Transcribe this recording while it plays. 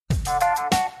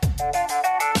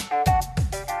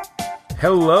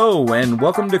Hello, and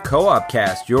welcome to Co-op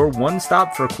Cast, your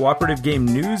one-stop for cooperative game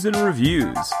news and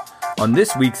reviews. On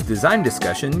this week's design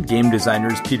discussion, game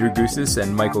designers Peter Goosis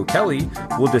and Michael Kelly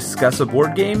will discuss a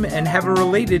board game and have a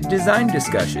related design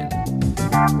discussion.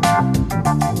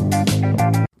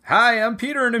 Hi, I'm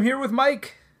Peter, and I'm here with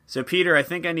Mike. So, Peter, I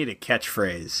think I need a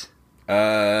catchphrase.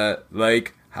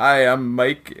 Hi, I'm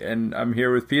Mike, and I'm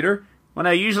here with Peter? Well,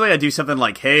 now, usually I do something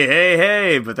like, hey, hey,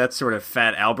 hey, but that's sort of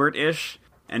Fat Albert-ish.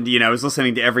 And, I was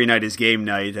listening to Every Night is Game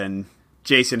Night, and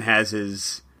Jason has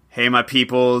his, hey, my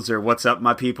peoples, or what's up,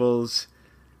 my peoples.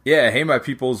 Yeah, hey, my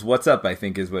peoples, what's up, I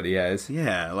think is what he has.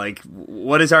 Yeah,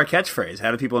 what is our catchphrase?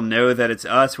 How do people know that it's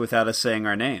us without us saying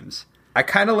our names? I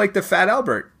kind of like the Fat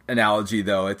Albert analogy,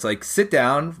 though. It's like, sit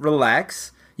down,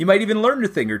 relax. You might even learn a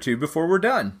thing or two before we're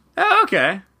done. Oh,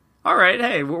 okay. All right,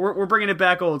 hey, we're bringing it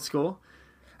back old school.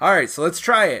 All right, so let's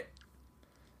try it.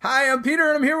 Hi, I'm Peter,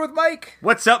 and I'm here with Mike.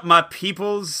 What's up, my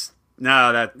peoples?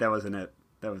 No, that wasn't it.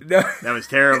 That was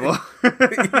terrible.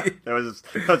 that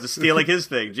was stealing his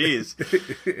thing. Jeez.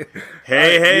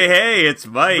 Hey, it's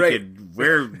Mike, right. And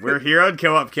we're here on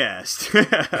Co-op Cast.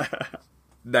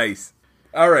 Nice.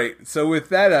 All right, so with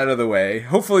that out of the way,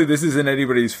 hopefully this isn't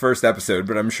anybody's first episode,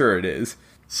 but I'm sure it is.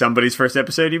 Somebody's first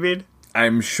episode, you mean?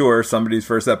 I'm sure somebody's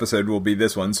first episode will be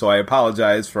this one, so I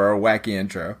apologize for our wacky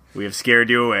intro. We have scared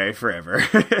you away forever.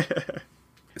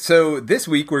 So this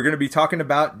week we're going to be talking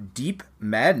about Deep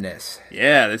Madness.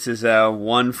 Yeah, this is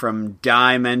one from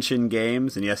Dimension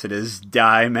Games, and yes, it is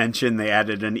Dimension. They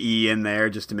added an E in there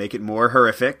just to make it more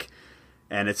horrific.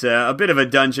 And it's a bit of a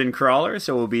dungeon crawler,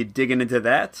 so we'll be digging into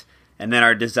that. And then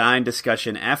our design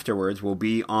discussion afterwards will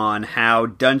be on how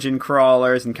dungeon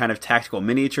crawlers and kind of tactical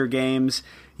miniature games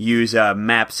use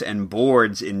maps and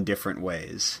boards in different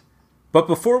ways. But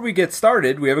before we get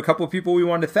started, we have a couple of people we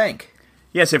want to thank.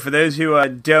 Yeah, so for those who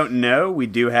don't know, we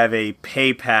do have a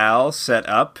PayPal set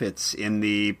up. It's in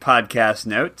the podcast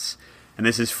notes. And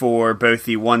this is for both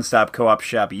the One Stop Co-op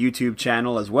Shop YouTube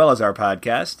channel as well as our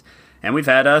podcast. And we've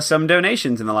had some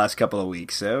donations in the last couple of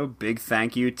weeks. So big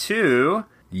thank you to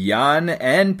Jan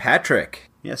and Patrick.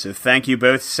 Yeah, so thank you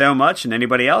both so much, and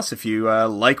anybody else, if you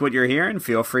like what you're hearing,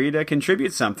 feel free to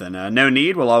contribute something. No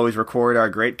need, we'll always record our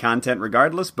great content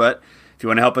regardless, but if you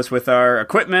want to help us with our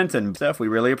equipment and stuff, we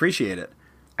really appreciate it.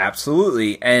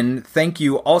 Absolutely, and thank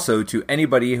you also to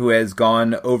anybody who has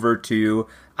gone over to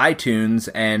iTunes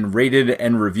and rated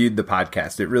and reviewed the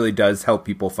podcast. It really does help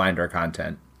people find our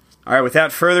content. All right,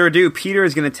 without further ado, Peter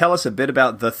is going to tell us a bit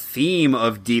about the theme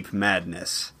of Deep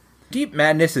Madness. Deep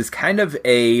Madness is kind of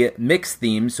a mixed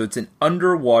theme, so it's an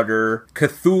underwater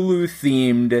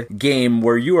Cthulhu-themed game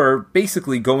where you are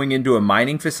basically going into a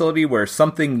mining facility where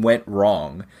something went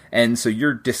wrong, and so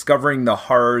you're discovering the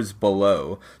horrors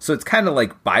below. So it's kind of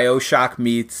like BioShock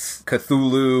meets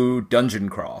Cthulhu dungeon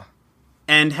crawl.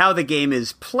 And how the game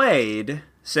is played,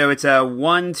 so it's a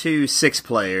 1 to 6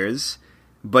 players,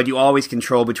 but you always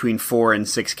control between 4 and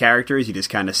 6 characters. You just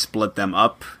kind of split them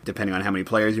up, depending on how many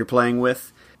players you're playing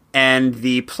with. And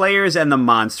the players and the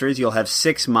monsters, you'll have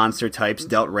 6 monster types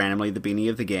dealt randomly at the beginning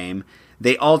of the game.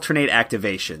 They alternate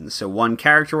activations. So one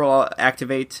character will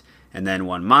activate, and then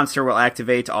one monster will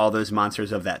activate, all those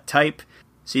monsters of that type.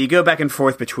 So you go back and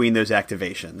forth between those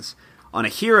activations. On a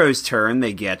hero's turn,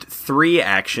 they get 3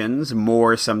 actions,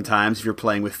 more sometimes if you're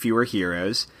playing with fewer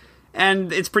heroes.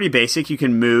 And it's pretty basic. You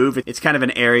can move. It's kind of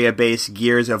an area-based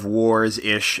Gears of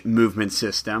Wars-ish movement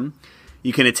system.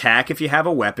 You can attack if you have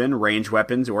a weapon, range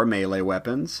weapons or melee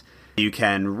weapons. You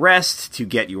can rest to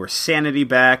get your sanity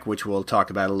back, which we'll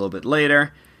talk about a little bit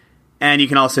later. And you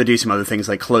can also do some other things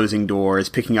like closing doors,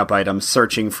 picking up items,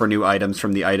 searching for new items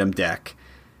from the item deck.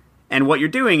 And what you're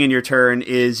doing in your turn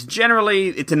is generally,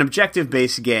 it's an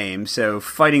objective-based game, so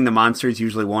fighting the monsters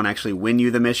usually won't actually win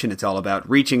you the mission. It's all about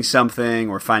reaching something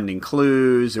or finding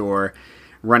clues or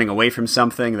running away from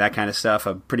something, that kind of stuff,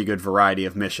 a pretty good variety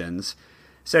of missions.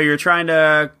 So you're trying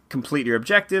to complete your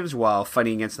objectives while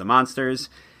fighting against the monsters.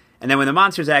 And then when the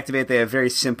monsters activate, they have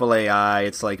very simple AI.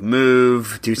 It's like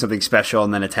move, do something special,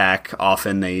 and then attack.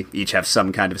 Often they each have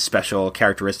some kind of special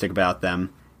characteristic about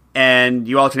them. And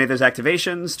you alternate those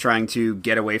activations, trying to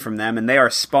get away from them. And they are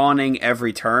spawning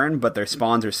every turn, but their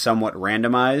spawns are somewhat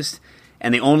randomized.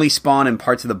 And they only spawn in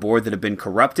parts of the board that have been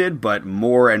corrupted, but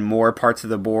more and more parts of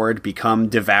the board become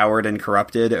devoured and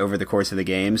corrupted over the course of the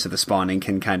game, so the spawning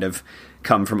can kind of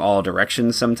come from all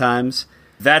directions sometimes.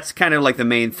 That's kind of like the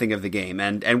main thing of the game.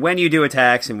 And when you do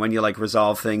attacks and when you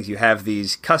resolve things, you have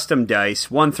these custom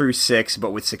dice, 1 through 6,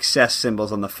 but with success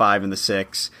symbols on the 5 and the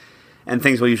 6. And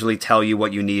things will usually tell you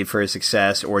what you need for a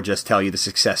success, or just tell you the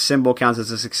success symbol counts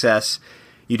as a success.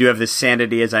 You do have this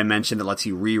sanity, as I mentioned, that lets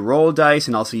you re-roll dice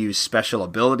and also use special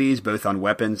abilities, both on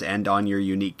weapons and on your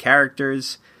unique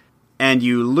characters. And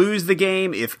you lose the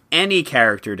game if any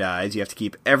character dies. You have to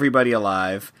keep everybody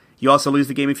alive. You also lose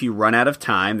the game if you run out of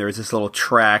time. There is this little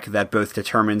track that both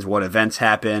determines what events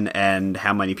happen and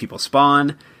how many people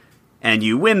spawn. And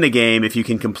you win the game if you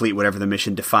can complete whatever the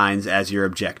mission defines as your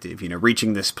objective. You know,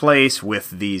 reaching this place with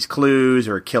these clues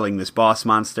or killing this boss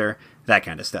monster, that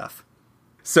kind of stuff.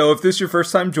 So if this is your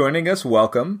first time joining us,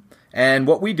 welcome. And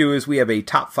what we do is we have a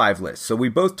top 5 list. So we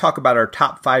both talk about our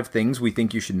top 5 things we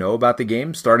think you should know about the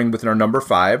game, starting with our number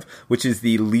 5, which is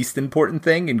the least important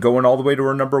thing, and going all the way to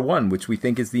our number 1, which we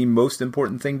think is the most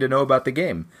important thing to know about the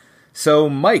game. So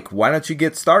Mike, why don't you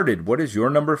get started? What is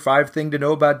your number 5 thing to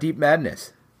know about Deep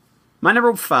Madness? My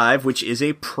number 5, which is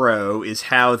a pro, is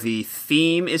how the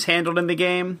theme is handled in the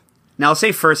game. Now I'll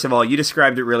say first of all, you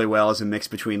described it really well as a mix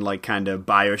between like kind of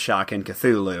BioShock and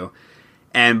Cthulhu.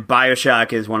 And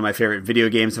BioShock is one of my favorite video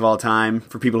games of all time.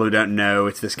 For people who don't know,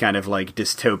 it's this kind of like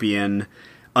dystopian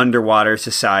underwater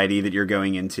society that you're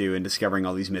going into and discovering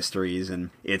all these mysteries. And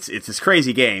it's this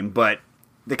crazy game, but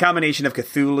the combination of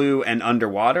Cthulhu and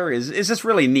underwater is just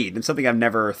really neat and something I've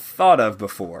never thought of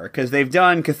before. Because they've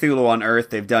done Cthulhu on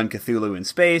Earth, they've done Cthulhu in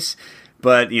space,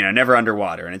 but, you know, never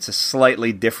underwater. And it's a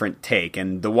slightly different take.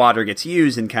 And the water gets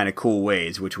used in kind of cool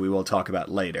ways, which we will talk about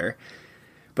later.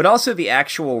 But also the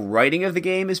actual writing of the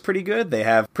game is pretty good. They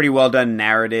have pretty well done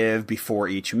narrative before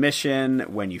each mission,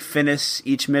 when you finish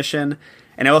each mission.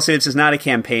 And I will say this is not a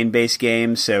campaign-based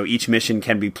game, so each mission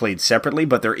can be played separately,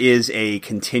 but there is a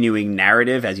continuing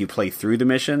narrative as you play through the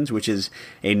missions, which is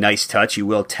a nice touch. You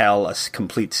will tell a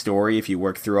complete story if you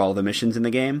work through all the missions in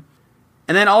the game.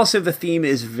 And then also the theme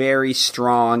is very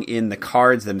strong in the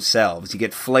cards themselves. You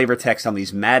get flavor text on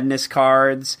these madness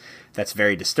cards. That's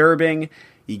very disturbing.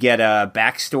 You get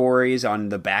backstories on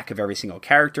the back of every single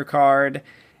character card.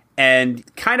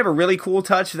 And kind of a really cool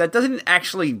touch that doesn't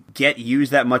actually get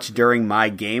used that much during my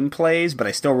game plays, but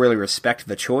I still really respect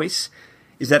the choice,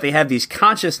 is that they have these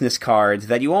consciousness cards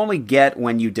that you only get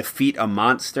when you defeat a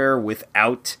monster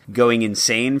without going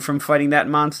insane from fighting that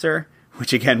monster,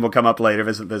 which again will come up later.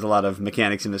 There's a lot of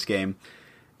mechanics in this game.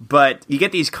 But you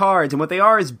get these cards, and what they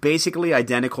are is basically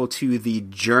identical to the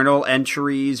journal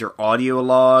entries or audio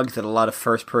logs that a lot of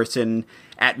first-person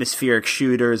atmospheric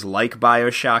shooters like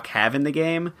BioShock have in the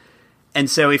game. And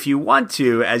so if you want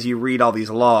to, as you read all these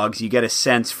logs, you get a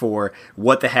sense for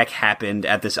what the heck happened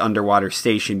at this underwater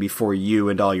station before you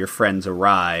and all your friends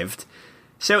arrived.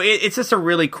 So it's just a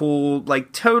really cool,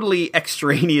 like, totally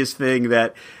extraneous thing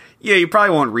that, you know, you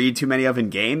probably won't read too many of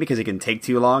in game because it can take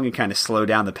too long and kind of slow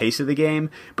down the pace of the game.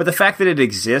 But the fact that it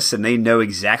exists and they know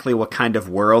exactly what kind of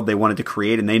world they wanted to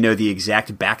create and they know the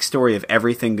exact backstory of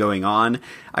everything going on,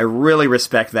 I really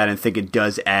respect that and think it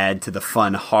does add to the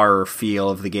fun horror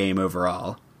feel of the game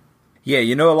overall. Yeah,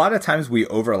 you know, a lot of times we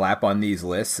overlap on these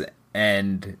lists,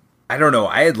 and I don't know,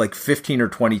 I had like 15 or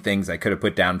 20 things I could have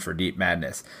put down for Deep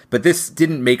Madness, but this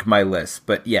didn't make my list.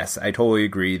 But yes, I totally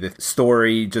agree. The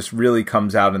story just really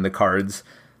comes out in the cards.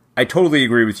 I totally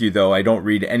agree with you, though. I don't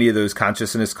read any of those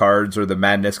consciousness cards or the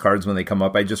madness cards when they come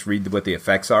up. I just read what the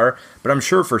effects are. But I'm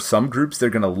sure for some groups, they're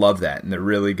going to love that, and they're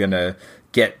really going to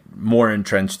get more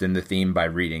entrenched in the theme by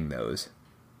reading those.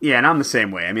 Yeah, and I'm the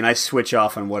same way. I mean, I switch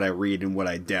off on what I read and what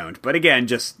I don't. But again,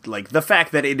 just like the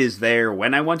fact that it is there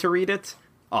when I want to read it,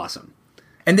 awesome.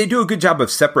 And they do a good job of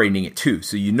separating it, too.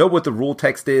 So you know what the rule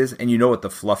text is, and you know what the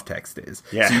fluff text is.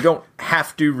 Yeah. So you don't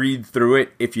have to read through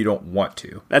it if you don't want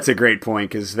to. That's a great point,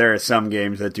 because there are some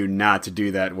games that do not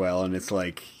do that well, and it's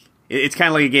like... It's kind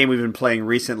of like a game we've been playing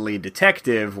recently,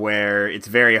 Detective, where it's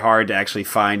very hard to actually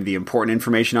find the important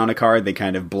information on a card. They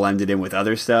kind of blend it in with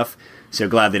other stuff. So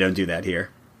glad they don't do that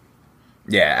here.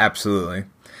 Yeah, absolutely.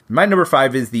 My number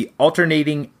 5 is the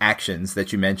alternating actions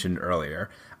that you mentioned earlier.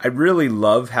 I really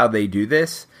love how they do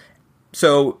this.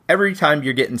 So every time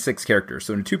you're getting 6 characters.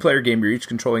 So in a 2-player game, you're each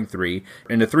controlling 3.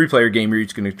 In a 3-player game, you're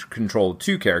each going to control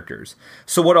 2 characters.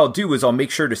 So what I'll do is I'll make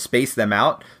sure to space them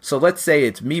out. So let's say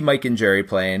it's me, Mike, and Jerry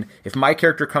playing. If my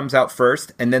character comes out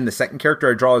first, and then the second character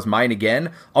I draw is mine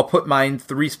again, I'll put mine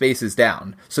 3 spaces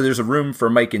down. So there's a room for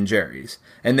Mike and Jerry's.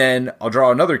 And then I'll draw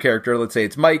another character, let's say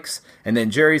it's Mike's, and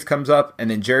then Jerry's comes up,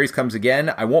 and then Jerry's comes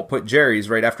again. I won't put Jerry's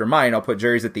right after mine, I'll put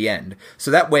Jerry's at the end.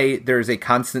 So that way there's a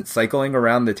constant cycling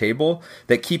around the table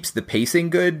that keeps the pacing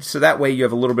good, so that way you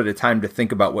have a little bit of time to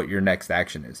think about what your next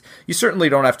action is. You certainly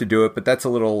don't have to do it, but that's a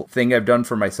little thing I've done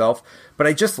for myself. But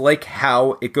I just like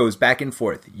how it goes back and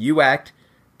forth. You act,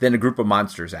 then a group of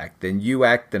monsters act, then you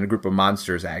act, then a group of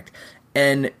monsters act.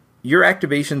 And your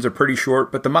activations are pretty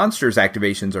short, but the monster's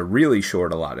activations are really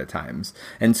short a lot of times.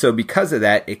 And so because of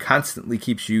that, it constantly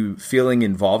keeps you feeling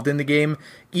involved in the game,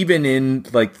 even in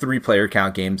like 3-player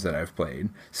count games that I've played.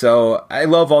 So I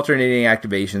love alternating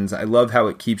activations. I love how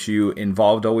it keeps you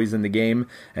involved always in the game.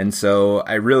 And so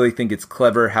I really think it's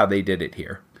clever how they did it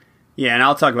here. Yeah, and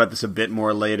I'll talk about this a bit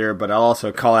more later, but I'll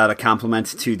also call out a compliment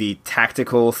to the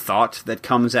tactical thought that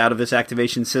comes out of this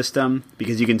activation system,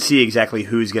 because you can see exactly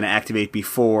who's going to activate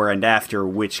before and after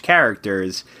which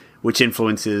characters, which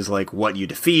influences like what you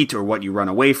defeat or what you run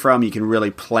away from. You can really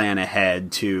plan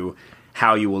ahead to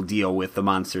how you will deal with the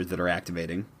monsters that are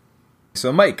activating.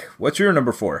 So Mike, what's your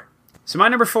number 4? So my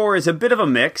number 4 is a bit of a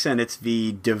mix, and it's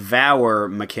the Devour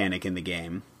mechanic in the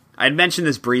game. I'd mentioned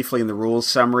this briefly in the rules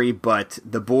summary, but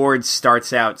the board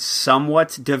starts out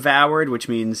somewhat devoured, which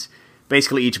means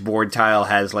basically each board tile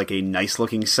has like a nice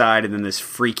looking side and then this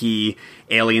freaky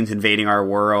aliens invading our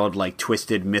world, like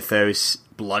twisted mythos,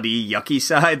 bloody, yucky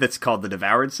side that's called the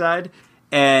devoured side.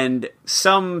 And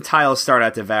some tiles start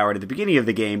out devoured at the beginning of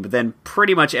the game, but then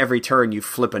pretty much every turn you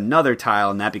flip another tile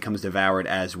and that becomes devoured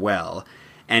as well.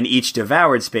 And each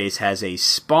devoured space has a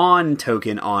spawn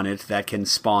token on it that can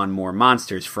spawn more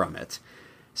monsters from it.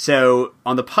 So,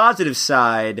 on the positive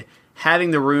side,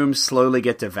 having the rooms slowly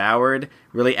get devoured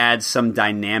really adds some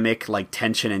dynamic, like,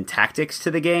 tension and tactics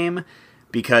to the game,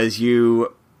 because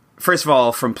you, first of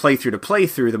all, from playthrough to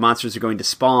playthrough, the monsters are going to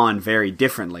spawn very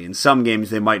differently. In some games,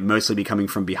 they might mostly be coming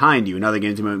from behind you. In other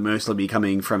games, they might mostly be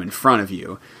coming from in front of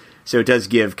you. So it does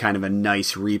give kind of a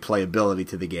nice replayability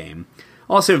to the game.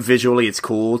 Also, visually, it's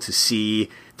cool to see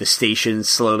the stations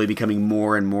slowly becoming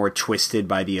more and more twisted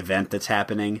by the event that's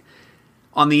happening.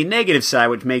 On the negative side,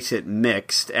 which makes it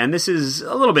mixed, and this is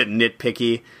a little bit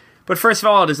nitpicky, but first of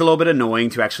all, it is a little bit annoying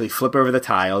to actually flip over the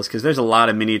tiles, because there's a lot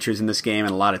of miniatures in this game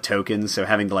and a lot of tokens, so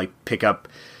having to like pick up,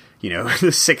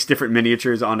 6 different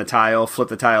miniatures on a tile, flip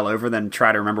the tile over, then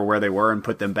try to remember where they were and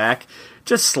put them back,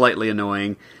 just slightly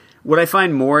annoying. What I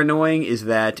find more annoying is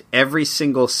that every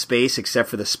single space except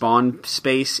for the spawn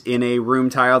space in a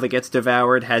room tile that gets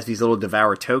devoured has these little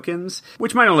devour tokens,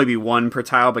 which might only be 1 per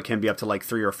tile but can be up to like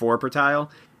 3 or 4 per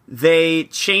tile. They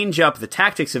change up the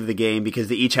tactics of the game because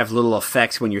they each have little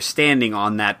effects when you're standing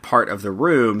on that part of the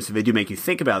room, so they do make you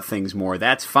think about things more.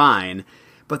 That's fine.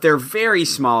 But they're very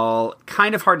small,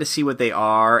 kind of hard to see what they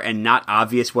are, and not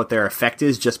obvious what their effect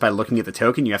is just by looking at the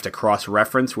token. You have to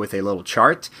cross-reference with a little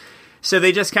chart. So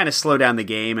they just kind of slow down the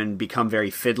game and become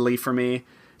very fiddly for me.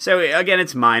 So again,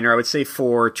 it's minor. I would say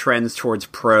 4 trends towards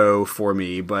pro for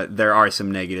me, but there are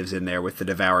some negatives in there with the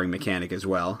devouring mechanic as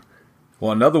well.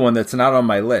 Well, another one that's not on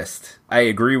my list. I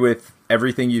agree with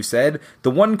everything you said. The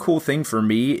one cool thing for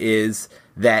me is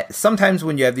that sometimes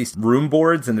when you have these room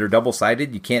boards and they're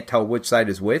double-sided, you can't tell which side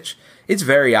is which. It's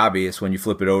very obvious when you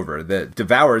flip it over. The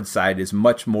devoured side is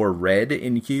much more red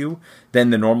in hue than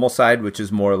the normal side, which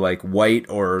is more like white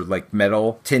or like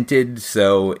metal tinted.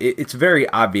 So it's very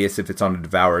obvious if it's on a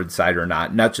devoured side or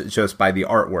not just by the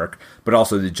artwork, but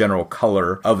also the general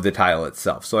color of the tile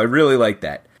itself. So I really like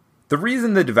that. The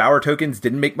reason the Devour tokens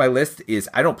didn't make my list is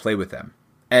I don't play with them.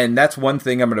 And that's one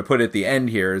thing I'm going to put at the end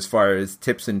here as far as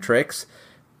tips and tricks.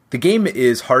 The game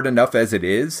is hard enough as it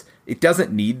is. It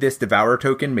doesn't need this Devour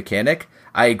token mechanic.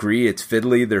 I agree, it's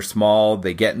fiddly, they're small,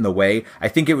 they get in the way. I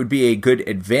think it would be a good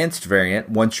advanced variant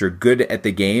once you're good at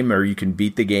the game or you can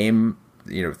beat the game,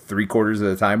 3/4 of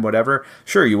the time, whatever.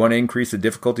 Sure, you want to increase the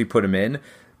difficulty, put them in.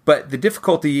 But the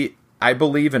difficulty, I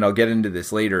believe, and I'll get into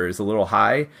this later, is a little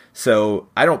high. So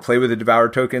I don't play with the Devour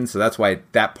token, so that's why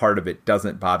that part of it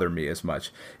doesn't bother me as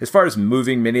much. As far as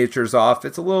moving miniatures off,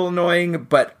 it's a little annoying,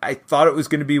 but I thought it was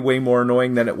going to be way more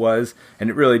annoying than it was, and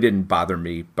it really didn't bother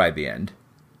me by the end.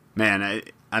 Man,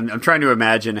 I'm trying to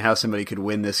imagine how somebody could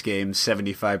win this game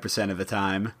 75% of the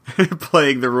time,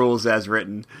 playing the rules as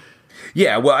written.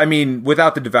 Yeah, well, I mean,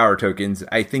 without the Devour tokens,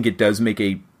 I think it does make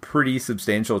a pretty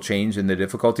substantial change in the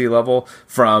difficulty level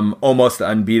from almost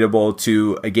unbeatable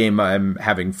to a game I'm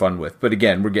having fun with. But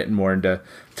again, we're getting more into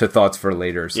thoughts for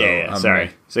later. So,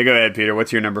 sorry. So go ahead, Peter.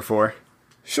 What's your number 4?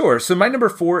 Sure. So my number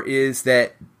 4 is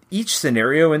that each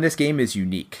scenario in this game is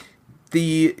unique.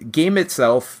 The game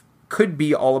itself could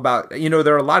be all about,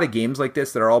 there are a lot of games like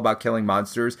this that are all about killing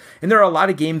monsters, and there are a lot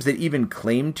of games that even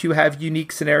claim to have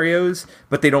unique scenarios,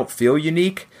 but they don't feel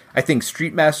unique. I think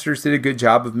Street Masters did a good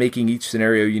job of making each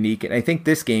scenario unique, and I think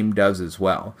this game does as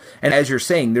well. And as you're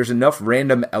saying, there's enough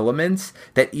random elements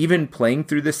that even playing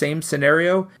through the same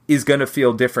scenario is going to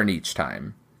feel different each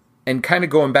time. And kind of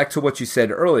going back to what you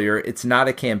said earlier, it's not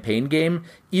a campaign game,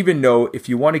 even though if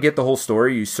you want to get the whole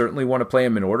story, you certainly want to play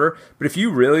them in order. But if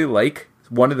you really like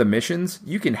one of the missions,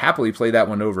 you can happily play that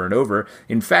one over and over.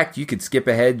 In fact, you could skip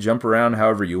ahead, jump around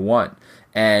however you want.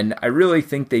 And I really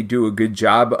think they do a good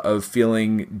job of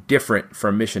feeling different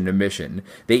from mission to mission.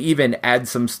 They even add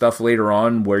some stuff later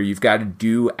on where you've got to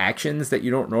do actions that you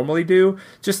don't normally do,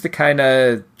 just to kind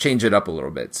of change it up a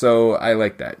little bit. So I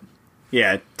like that.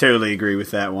 Yeah, I totally agree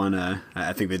with that one.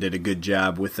 I think they did a good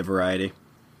job with the variety.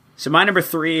 So my number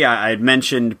 3, I had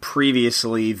mentioned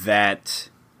previously that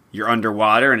you're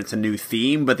underwater and it's a new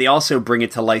theme, but they also bring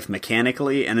it to life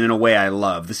mechanically and in a way I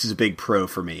love. This is a big pro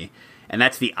for me. And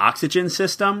that's the oxygen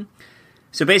system.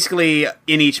 So basically,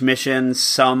 in each mission,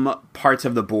 some parts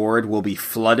of the board will be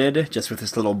flooded just with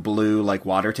this little blue,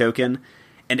 water token.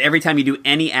 And every time you do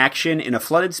any action in a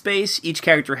flooded space, each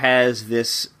character has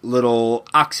this little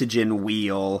oxygen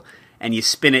wheel, and you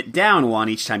spin it down one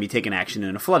each time you take an action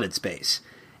in a flooded space.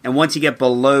 And once you get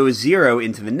below 0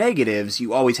 into the negatives,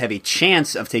 you always have a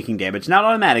chance of taking damage. Not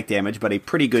automatic damage, but a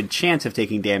pretty good chance of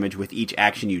taking damage with each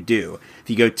action you do.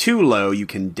 If you go too low, you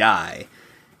can die.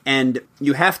 And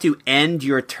you have to end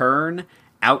your turn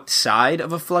outside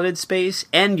of a flooded space.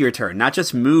 End your turn. Not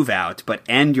just move out, but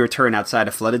end your turn outside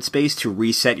a flooded space to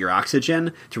reset your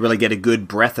oxygen, to really get a good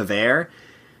breath of air.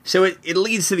 So it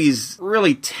leads to these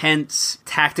really tense,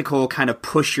 tactical, kind of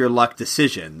push-your-luck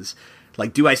decisions.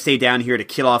 Like, do I stay down here to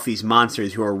kill off these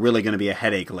monsters who are really going to be a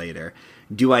headache later?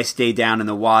 Do I stay down in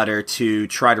the water to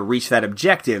try to reach that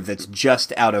objective that's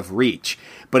just out of reach?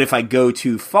 But if I go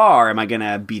too far, am I going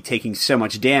to be taking so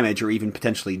much damage or even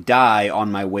potentially die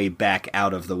on my way back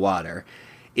out of the water?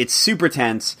 It's super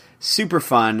tense, super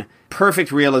fun,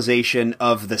 perfect realization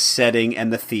of the setting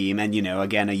and the theme, and,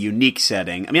 again, a unique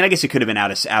setting. I mean, I guess it could have been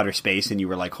out of outer space and you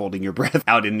were, holding your breath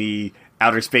out in the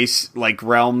outer space,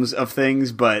 realms of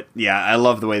things, but, yeah, I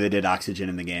love the way they did oxygen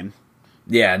in the game.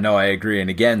 Yeah, no, I agree. And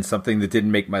again, something that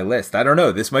didn't make my list. I don't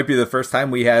know. This might be the first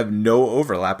time we have no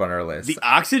overlap on our list. The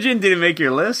oxygen didn't make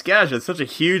your list? Gosh, that's such a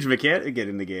huge mechanic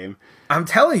in the game. I'm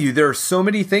telling you, there are so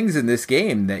many things in this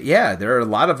game that, yeah, there are a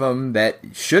lot of them that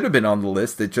should have been on the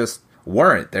list that just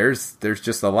weren't. There's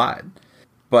just a lot.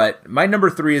 But my number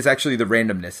 3 is actually the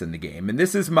randomness in the game. And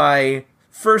this is my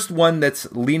first one that's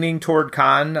leaning toward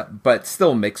con, but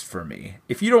still mixed for me.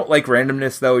 If you don't like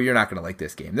randomness, though, you're not going to like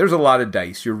this game. There's a lot of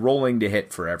dice. You're rolling to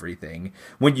hit for everything.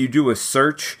 When you do a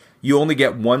search, you only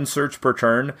get one search per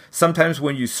turn. Sometimes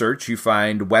when you search, you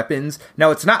find weapons.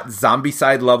 Now, it's not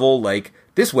Zombicide level,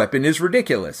 this weapon is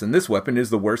ridiculous, and this weapon is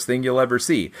the worst thing you'll ever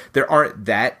see. There aren't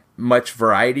that much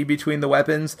variety between the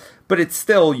weapons, but it's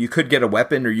still, you could get a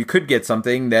weapon or you could get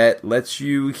something that lets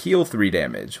you heal 3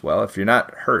 damage. Well, if you're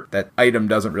not hurt, that item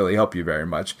doesn't really help you very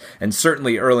much. And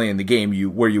certainly early in the game,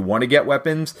 where you want to get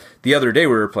weapons, the other day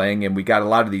we were playing and we got a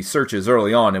lot of these searches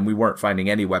early on and we weren't finding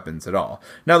any weapons at all.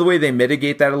 Now, the way they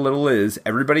mitigate that a little is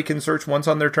everybody can search once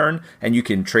on their turn and you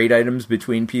can trade items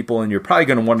between people, and you're probably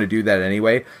going to want to do that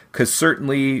anyway, because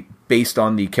certainly based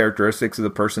on the characteristics of the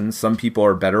person, some people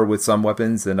are better with some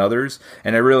weapons than others,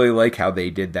 and I really like how they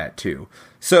did that too.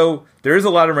 So there is a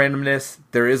lot of randomness,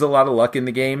 there is a lot of luck in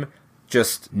the game.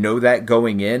 Just know that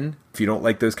going in. If you don't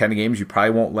like those kind of games, you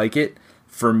probably won't like it.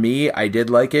 For me, I did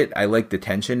like it. I like the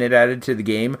tension it added to the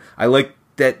game. I like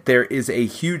that there is a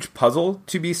huge puzzle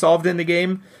to be solved in the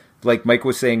game. Like Mike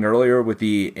was saying earlier with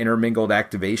the intermingled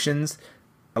activations,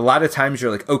 a lot of times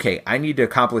you're like, okay, I need to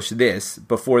accomplish this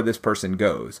before this person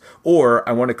goes. Or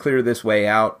I want to clear this way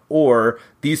out. Or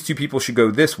these 2 people should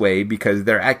go this way because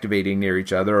they're activating near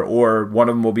each other. Or one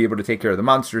of them will be able to take care of the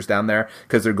monsters down there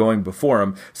because they're going before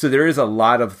them. So there is a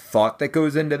lot of thought that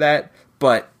goes into that.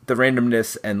 But the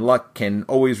randomness and luck can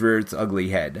always rear its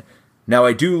ugly head. Now,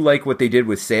 I do like what they did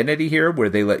with sanity here, where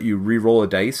they let you re-roll a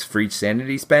dice for each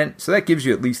sanity spent. So that gives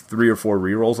you at least 3 or 4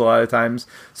 re-rolls a lot of times.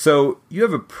 So you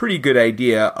have a pretty good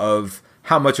idea of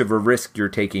how much of a risk you're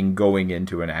taking going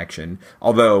into an action.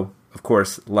 Although, of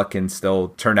course, luck can still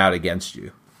turn out against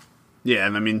you. Yeah,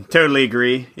 I mean, totally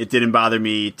agree. It didn't bother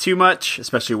me too much,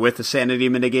 especially with the sanity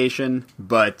mitigation.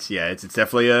 But yeah, it's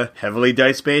definitely a heavily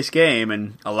dice-based game,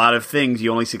 and a lot of things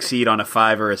you only succeed on a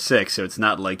 5 or a 6, so it's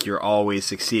not like you're always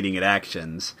succeeding at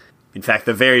actions. In fact,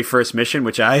 the very first mission,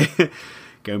 which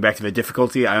going back to the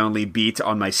difficulty, I only beat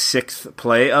on my 6th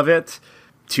play of it.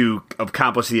 To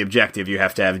accomplish the objective, you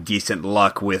have to have decent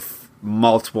luck with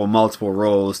multiple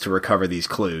rolls to recover these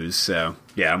clues. So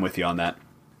yeah, I'm with you on that.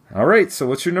 All right, so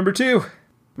what's your number 2?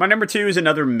 My number 2 is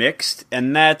another mixed,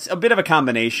 and that's a bit of a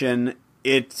combination.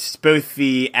 It's both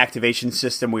the activation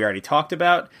system we already talked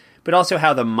about, but also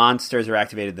how the monsters are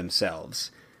activated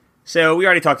themselves. So we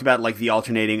already talked about the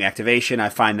alternating activation. I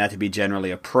find that to be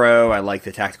generally a pro. I like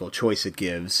the tactical choice it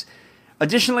gives.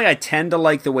 Additionally, I tend to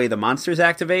like the way the monsters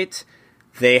activate.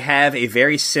 They have a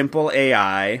very simple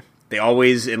AI. They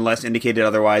always, unless indicated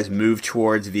otherwise, move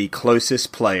towards the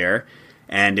closest player.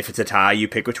 And if it's a tie, you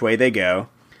pick which way they go.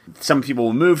 Some people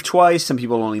will move twice. Some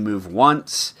people only move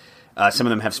once. Some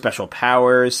of them have special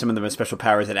powers. Some of them have special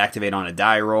powers that activate on a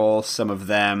die roll. Some of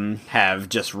them have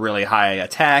just really high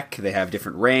attack. They have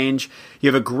different range. You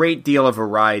have a great deal of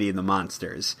variety in the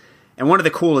monsters. And one of the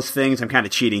coolest things, I'm kind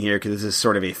of cheating here because this is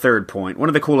sort of a third point. One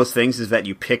of the coolest things is that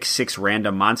you pick 6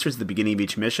 random monsters at the beginning of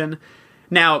each mission.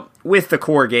 Now, with the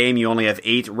core game, you only have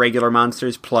 8 regular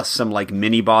monsters, plus some like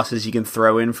mini bosses you can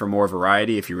throw in for more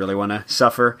variety if you really want to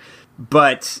suffer.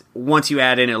 But once you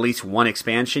add in at least one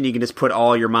expansion, you can just put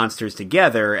all your monsters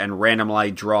together and randomly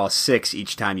draw 6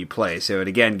 each time you play. So it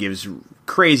again gives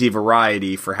crazy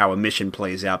variety for how a mission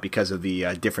plays out because of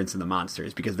the difference in the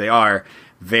monsters, because they are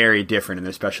very different in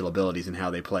their special abilities and how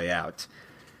they play out.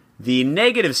 The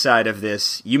negative side of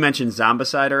this, you mentioned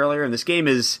Zombicide earlier, and this game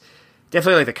is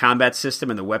definitely like the combat system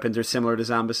and the weapons are similar to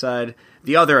Zombicide.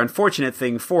 The other unfortunate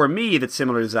thing for me that's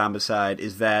similar to Zombicide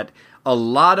is that a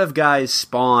lot of guys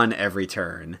spawn every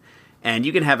turn. And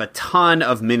you can have a ton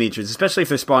of miniatures, especially if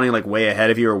they're spawning like way ahead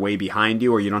of you or way behind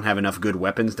you, or you don't have enough good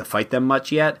weapons to fight them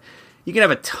much yet. You can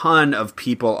have a ton of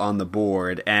people on the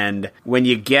board, and when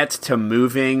you get to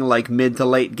moving like mid to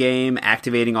late game,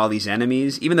 activating all these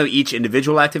enemies, even though each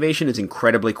individual activation is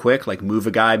incredibly quick, like move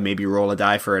a guy, maybe roll a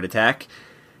die for an attack,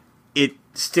 it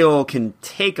still can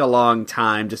take a long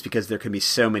time just because there can be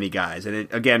so many guys. And it,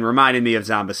 again, reminded me of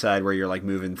Zombicide, where you're like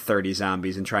moving 30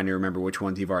 zombies and trying to remember which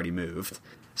ones you've already moved.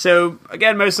 So,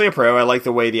 again, mostly a pro. I like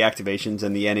the way the activations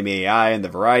and the enemy AI and the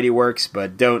variety works,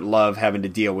 but don't love having to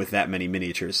deal with that many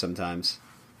miniatures sometimes.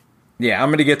 Yeah, I'm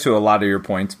going to get to a lot of your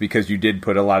points because you did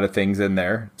put a lot of things in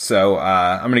there. So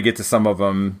I'm going to get to some of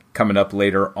them coming up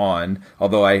later on,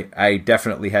 although I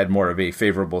definitely had more of a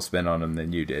favorable spin on them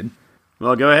than you did.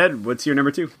 Well, go ahead. What's your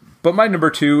number 2? But my number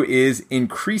 2 is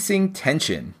increasing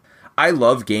tension. I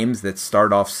love games that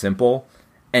start off simple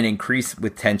and increase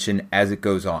with tension as it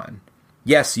goes on.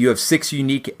 Yes, you have 6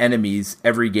 unique enemies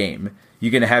every game.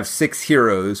 You're going to have 6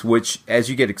 heroes, which, as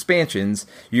you get expansions,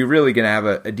 you're really going to have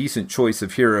a decent choice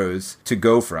of heroes to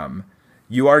go from.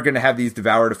 You are going to have these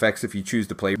devoured effects if you choose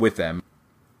to play with them.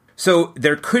 So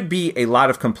there could be a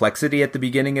lot of complexity at the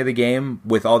beginning of the game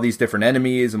with all these different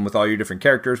enemies and with all your different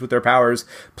characters with their powers,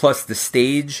 plus the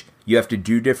stage. You have to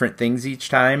do different things each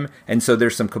time, and so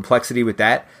there's some complexity with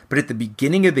that. But at the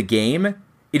beginning of the game,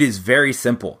 it is very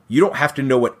simple. You don't have to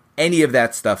know what any of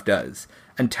that stuff does.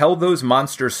 Until those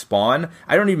monsters spawn,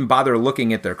 I don't even bother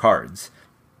looking at their cards.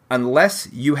 Unless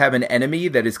you have an enemy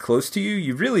that is close to you,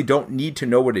 you really don't need to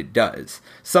know what it does.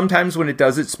 Sometimes when it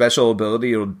does its special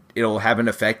ability, it'll have an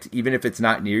effect even if it's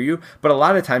not near you, but a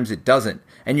lot of times it doesn't.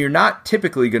 And you're not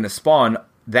typically going to spawn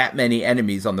that many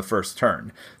enemies on the first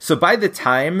turn. So by the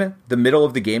time the middle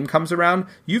of the game comes around,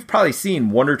 you've probably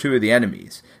seen 1 or 2 of the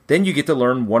enemies. Then you get to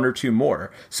learn 1 or 2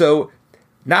 more. So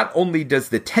not only does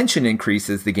the tension increase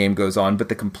as the game goes on, but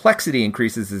the complexity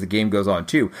increases as the game goes on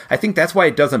too. I think that's why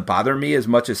it doesn't bother me as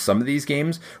much as some of these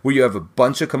games where you have a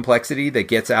bunch of complexity that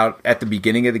gets out at the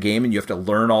beginning of the game and you have to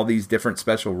learn all these different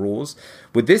special rules.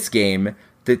 With this game,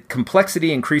 the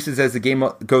complexity increases as the game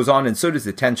goes on, and so does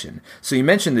the tension. So you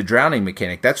mentioned the drowning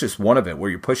mechanic. That's just one of it,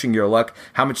 where you're pushing your luck.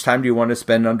 How much time do you want to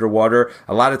spend underwater?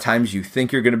 A lot of times you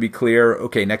think you're going to be clear.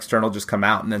 Okay, next turn will just come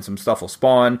out, and then some stuff will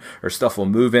spawn, or stuff will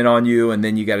move in on you, and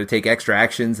then you got to take extra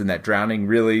actions, and that drowning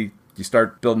really, you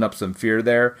start building up some fear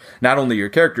there. Not only your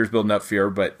characters building up fear,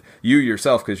 but you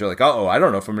yourself, because you're like, uh-oh, I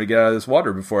don't know if I'm going to get out of this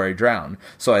water before I drown.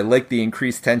 So I like the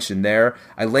increased tension there.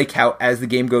 I like how, as the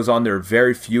game goes on, there are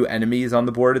very few enemies on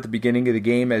the board at the beginning of the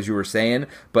game, as you were saying,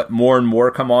 but more and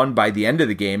more come on by the end of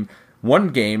the game. One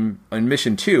game, on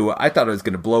Mission 2, I thought I was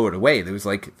going to blow it away. There was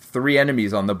like 3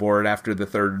 enemies on the board after the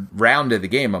 3rd round of the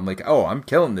game. I'm like, oh, I'm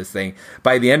killing this thing.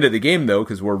 By the end of the game, though,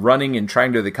 because we're running and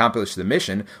trying to accomplish the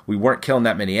mission, we weren't killing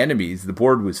that many enemies. The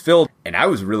board was filled, and I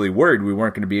was really worried we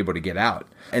weren't going to be able to get out.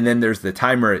 And then there's the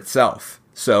timer itself.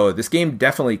 So this game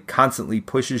definitely constantly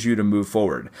pushes you to move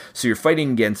forward. So you're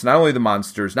fighting against not only the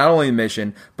monsters, not only the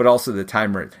mission, but also the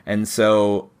timer. And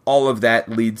so all of that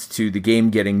leads to the game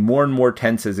getting more and more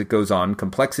tense as it goes on,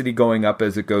 complexity going up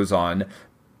as it goes on.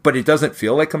 But it doesn't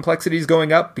feel like complexity is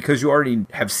going up because you already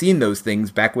have seen those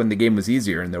things back when the game was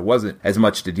easier and there wasn't as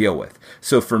much to deal with.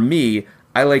 So for me,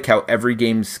 I like how every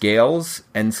game scales,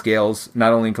 and scales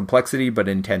not only in complexity, but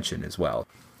in tension as well.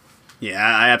 Yeah,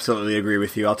 I absolutely agree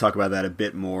with you. I'll talk about that a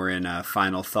bit more in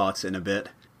final thoughts in a bit.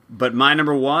 But my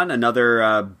number 1,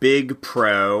 another big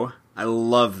pro. I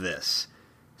love this.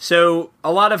 So,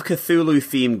 a lot of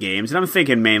Cthulhu-themed games, and I'm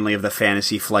thinking mainly of the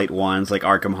Fantasy Flight ones like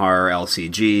Arkham Horror,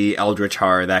 LCG, Eldritch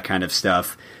Horror, that kind of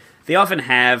stuff. They often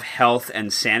have health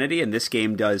and sanity, and this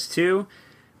game does too.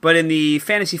 But in the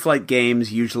Fantasy Flight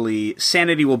games, usually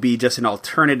sanity will be just an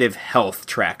alternative health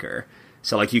tracker.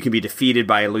 So, like, you can be defeated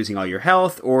by losing all your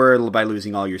health or by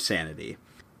losing all your sanity.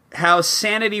 How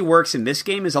sanity works in this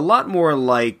game is a lot more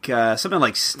like something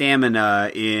like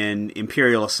stamina in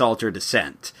Imperial Assault or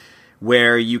Descent,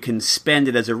 where you can spend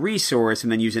it as a resource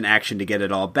and then use an action to get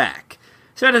it all back.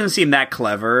 So that doesn't seem that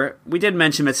clever. We did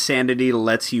mention that sanity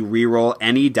lets you reroll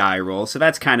any die roll, so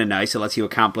that's kind of nice. It lets you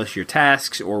accomplish your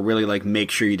tasks or really like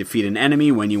make sure you defeat an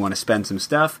enemy when you want to spend some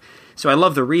stuff. So I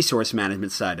love the resource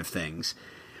management side of things.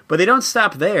 But they don't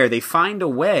stop there. They find a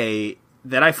way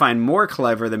that I find more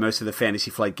clever than most of the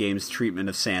Fantasy Flight games' treatment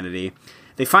of sanity.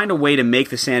 They find a way to make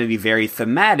the sanity very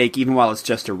thematic even while it's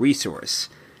just a resource.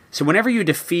 So whenever you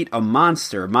defeat a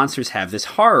monster, monsters have this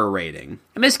horror rating.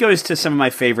 And this goes to some of my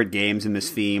favorite games in this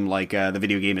theme, like the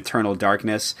video game Eternal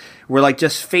Darkness, where like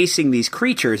just facing these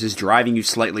creatures is driving you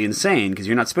slightly insane, because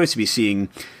you're not supposed to be seeing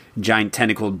giant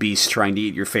tentacled beasts trying to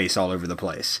eat your face all over the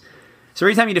place. So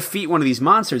every time you defeat one of these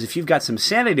monsters, if you've got some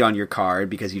sanity on your card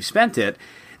because you've spent it,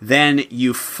 then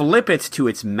you flip it to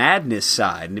its madness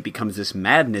side, and it becomes this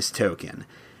madness token.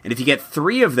 And if you get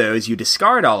 3 of those, you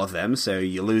discard all of them, so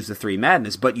you lose the 3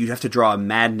 madness, but you have to draw a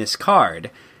madness card,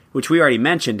 which we already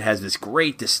mentioned has this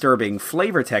great disturbing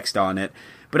flavor text on it,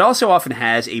 but also often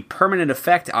has a permanent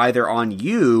effect either on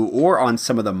you or on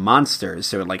some of the monsters,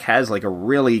 so it like has like a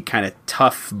really kind of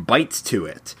tough bite to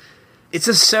it. It's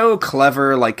just so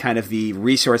clever, like kind of the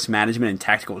resource management and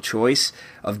tactical choice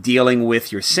of dealing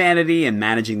with your sanity and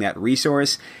managing that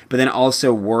resource, but then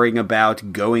also worrying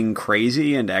about going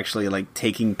crazy and actually like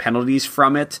taking penalties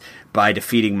from it by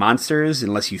defeating monsters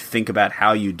unless you think about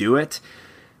how you do it.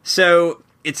 So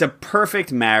it's a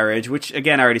perfect marriage, which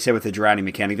again I already said with the drowning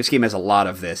mechanic, this game has a lot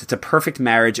of this. It's a perfect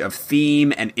marriage of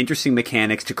theme and interesting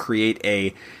mechanics to create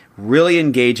a really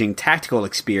engaging tactical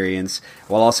experience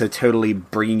while also totally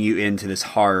bringing you into this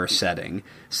horror setting.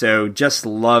 So just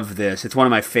love this. It's one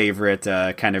of my favorite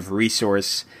kind of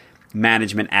resource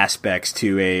management aspects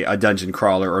to a dungeon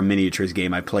crawler or miniatures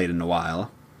game I played in a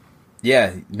while.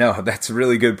 Yeah, no, that's a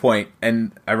really good point.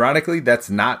 And ironically, that's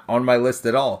not on my list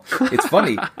at all. It's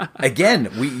funny.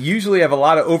 Again, we usually have a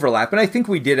lot of overlap, and I think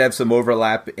we did have some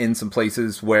overlap in some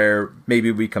places where maybe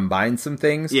we combined some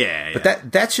things. Yeah.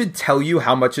 But that should tell you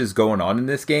how much is going on in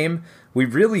this game. We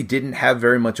really didn't have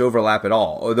very much overlap at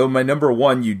all. Although my number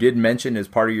 1 you did mention as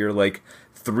part of your like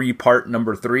 3-part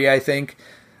number 3, I think.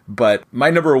 But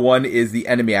my number 1 is the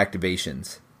enemy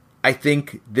activations. I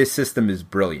think this system is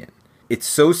brilliant. It's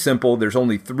so simple. There's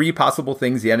only 3 possible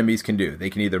things the enemies can do. They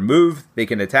can either move, they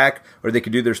can attack, or they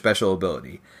can do their special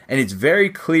ability. And it's very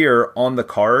clear on the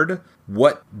card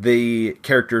what the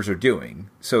characters are doing.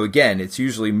 So again, it's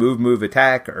usually move,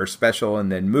 attack, or special and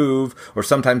then move, or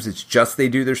sometimes it's just they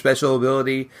do their special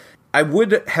ability. I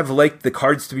would have liked the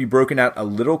cards to be broken out a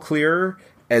little clearer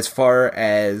as far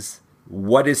as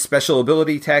what is special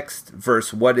ability text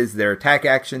versus what is their attack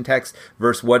action text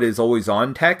versus what is always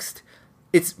on text.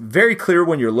 It's very clear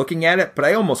when you're looking at it, but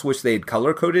I almost wish they had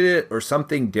color-coded it or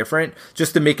something different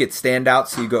just to make it stand out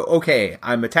so you go, okay,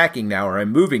 I'm attacking now, or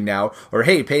I'm moving now, or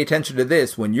hey, pay attention to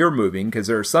this when you're moving, because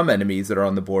there are some enemies that are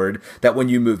on the board that when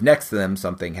you move next to them,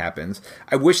 something happens.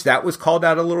 I wish that was called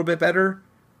out a little bit better,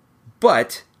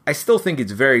 but I still think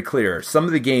it's very clear. Some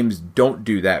of the games don't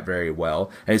do that very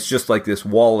well, and it's just like this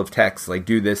wall of text, like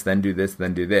do this, then do this,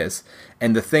 then do this.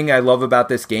 And the thing I love about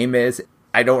this game is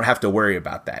I don't have to worry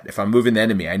about that. If I'm moving the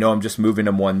enemy, I know I'm just moving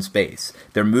them one space.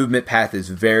 Their movement path is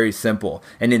very simple.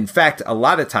 And in fact, a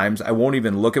lot of times I won't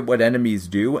even look at what enemies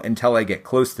do until I get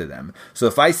close to them. So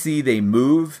if I see they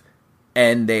move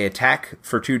and they attack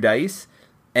for 2 dice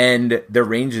and their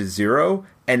range is 0,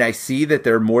 and I see that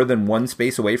they're more than one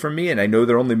space away from me and I know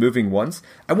they're only moving once,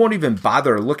 I won't even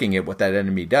bother looking at what that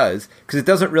enemy does because it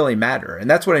doesn't really matter. And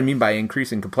that's what I mean by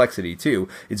increasing complexity too.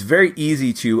 It's very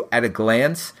easy to, at a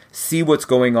glance, see what's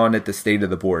going on at the state of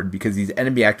the board because these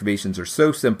enemy activations are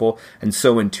so simple and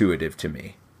so intuitive to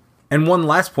me. And one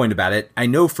last point about it, I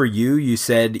know for you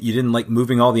said you didn't like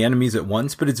moving all the enemies at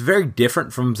once, but it's very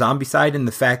different from Zombicide in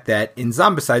the fact that in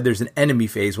Zombicide there's an enemy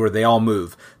phase where they all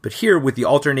move. But here with the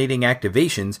alternating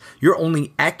activations, you're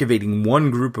only activating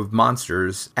one group of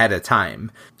monsters at a time.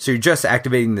 So you're just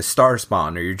activating the star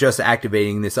spawn or you're just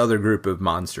activating this other group of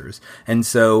monsters. And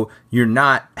so you're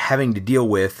not having to deal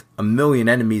with a million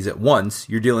enemies at once.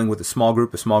 You're dealing with a small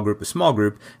group, a small group, a small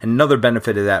group. And another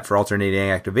benefit of that for alternating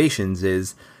activations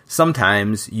is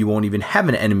sometimes you won't even have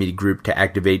an enemy group to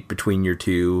activate between your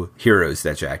two heroes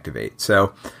that you activate.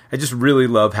 So I just really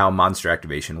love how monster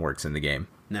activation works in the game.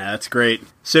 Nah, that's great.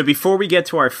 So before we get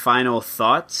to our final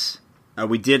thoughts,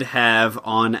 we did have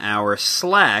on our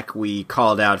Slack, we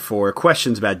called out for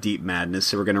questions about Deep Madness,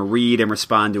 so we're going to read and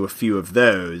respond to a few of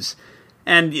those.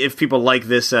 And if people like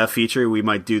this feature, we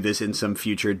might do this in some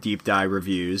future deep dive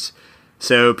reviews.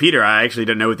 So, Peter, I actually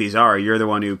don't know what these are. You're the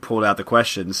one who pulled out the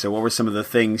questions. So what were some of the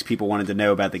things people wanted to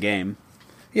know about the game?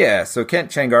 Yeah, so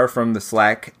Kent Changar from the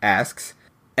Slack asks,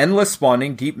 endless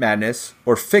spawning, Deep Madness,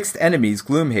 or fixed enemies,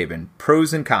 Gloomhaven,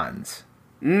 pros and cons?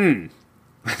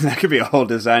 That could be a whole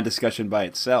design discussion by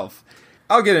itself.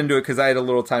 I'll get into it because I had a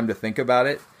little time to think about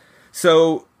it.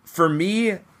 So, for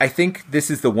me, I think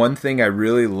this is the one thing I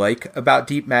really like about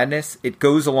Deep Madness. It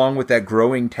goes along with that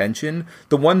growing tension.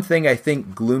 The one thing I think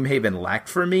Gloomhaven lacked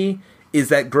for me is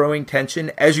that growing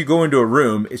tension. As you go into a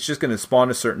room, it's just going to spawn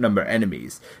a certain number of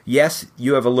enemies. Yes,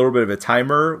 you have a little bit of a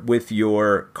timer with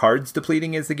your cards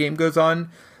depleting as the game goes on,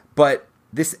 but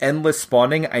this endless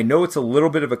spawning, I know it's a little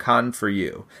bit of a con for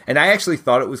you. And I actually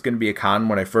thought it was going to be a con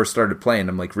when I first started playing.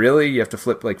 I'm like, really? You have to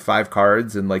flip like 5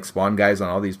 cards and like spawn guys on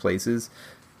all these places?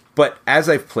 But as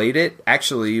I've played it,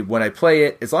 actually, when I play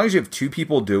it, as long as you have 2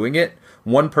 people doing it,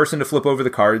 one person to flip over the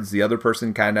cards, the other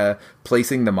person kind of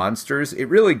placing the monsters, it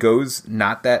really goes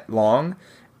not that long.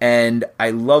 And I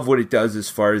love what it does as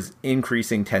far as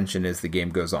increasing tension as the game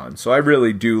goes on. So I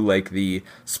really do like the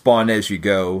spawn as you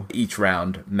go each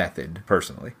round method,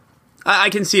 personally. I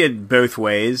can see it both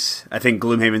ways. I think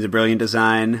Gloomhaven's a brilliant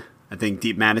design. I think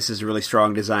Deep Madness is a really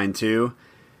strong design, too.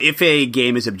 If a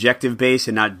game is objective-based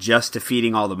and not just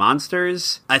defeating all the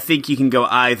monsters, I think you can go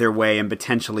either way and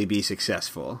potentially be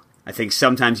successful. I think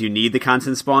sometimes you need the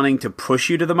constant spawning to push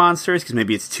you to the monsters, because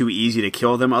maybe it's too easy to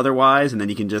kill them otherwise, and then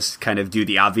you can just kind of do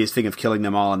the obvious thing of killing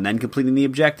them all and then completing the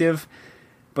objective.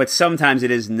 But sometimes it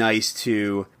is nice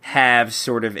to have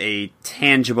sort of a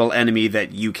tangible enemy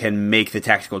that you can make the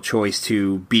tactical choice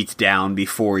to beat down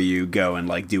before you go and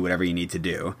like do whatever you need to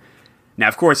do. Now,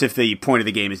 of course, if the point of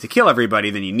the game is to kill everybody,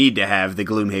 then you need to have the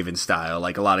Gloomhaven style.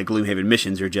 Like, a lot of Gloomhaven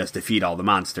missions are just defeat all the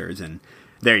monsters, and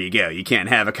there you go. You can't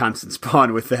have a constant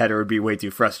spawn with that, or it would be way too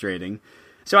frustrating.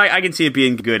 So I can see it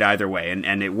being good either way,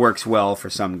 and it works well for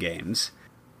some games.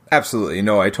 Absolutely.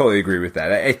 No, I totally agree with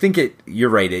that. I think you're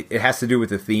right. It has to do with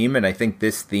the theme, and I think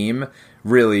this theme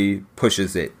really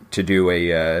pushes it to do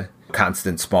a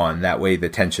constant spawn. That way the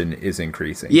tension is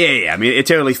increasing. Yeah. I mean, it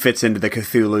totally fits into the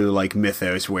Cthulhu-like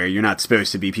mythos where you're not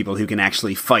supposed to be people who can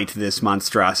actually fight this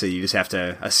monstrosity. You just have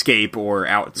to escape or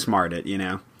outsmart it, you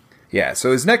know? Yeah,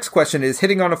 so his next question is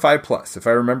hitting on a 5+, if I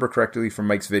remember correctly from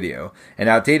Mike's video, an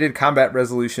outdated combat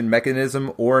resolution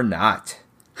mechanism or not?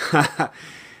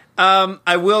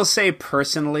 I will say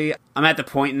personally, I'm at the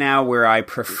point now where I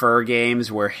prefer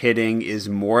games where hitting is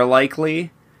more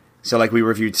likely. So like we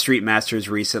reviewed Street Masters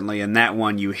recently, and that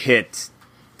one you hit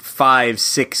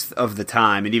 5/6 of the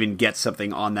time and even get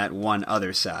something on that one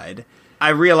other side. I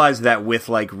realize that with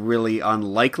like really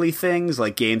unlikely things,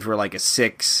 like games where like a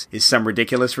 6 is some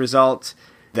ridiculous result,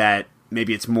 that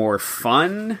maybe it's more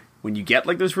fun when you get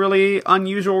like those really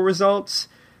unusual results.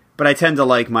 But I tend to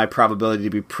like my probability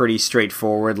to be pretty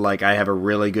straightforward. Like I have a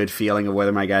really good feeling of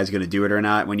whether my guy's going to do it or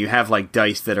not. When you have like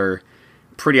dice that are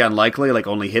pretty unlikely, like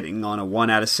only hitting on a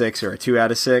 1 out of 6 or a 2 out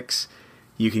of 6,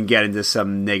 you can get into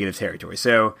some negative territory.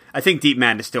 So I think Deep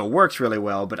Madness still works really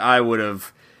well, but I would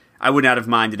not have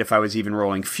minded if I was even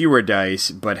rolling fewer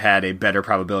dice, but had a better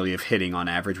probability of hitting on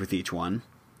average with each one.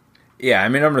 Yeah, I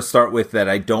mean, I'm going to start with that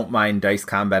I don't mind dice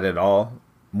combat at all.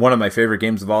 One of my favorite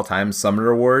games of all time,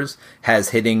 Summoner Wars, has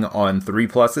hitting on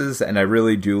 3+, and I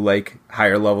really do like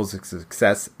higher levels of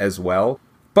success as well.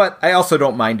 But I also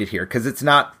don't mind it here, because it's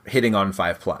not hitting on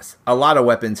 5+. A lot of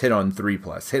weapons hit on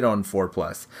 3+, hit on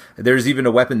 4+. There's even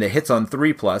a weapon that hits on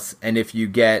 3+, and if you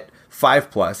get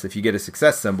 5+, if you get a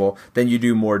success symbol, then you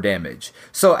do more damage.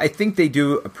 So I think they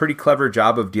do a pretty clever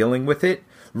job of dealing with it.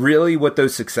 Really, what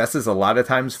those successes a lot of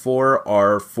times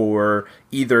are for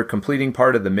either completing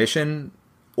part of the mission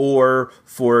or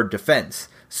for defense.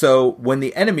 So when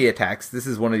the enemy attacks, this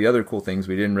is one of the other cool things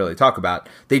we didn't really talk about,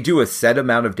 they do a set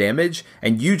amount of damage,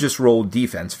 and you just roll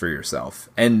defense for yourself.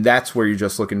 And that's where you're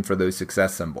just looking for those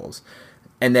success symbols.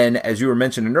 And then, as you were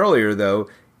mentioning earlier, though,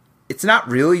 it's not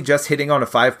really just hitting on a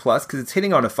 5+, because it's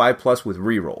hitting on a 5+ with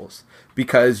rerolls.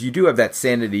 Because you do have that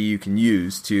sanity you can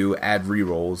use to add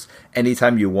rerolls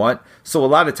anytime you want. So a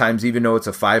lot of times, even though it's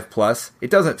a 5+, it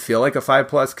doesn't feel like a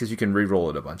 5+ because you can reroll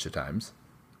it a bunch of times.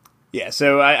 Yeah,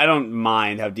 so I don't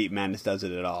mind how Deep Madness does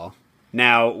it at all.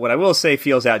 Now, what I will say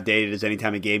feels outdated is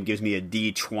anytime a game gives me a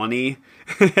D20,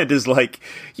 it is like,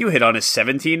 you hit on a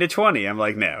 17 to 20. I'm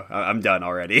like, no, I'm done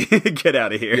already. Get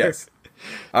out of here. Yes.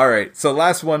 All right, so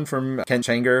last one from Ken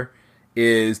Changer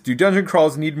is, do dungeon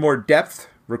crawls need more depth,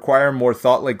 require more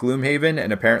thought like Gloomhaven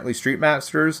and apparently Street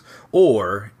Masters,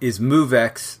 or is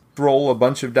MoveX roll a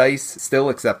bunch of dice still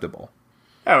acceptable?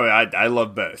 Oh, I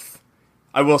love both.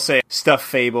 I will say Stuff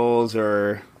Fables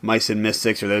or Mice and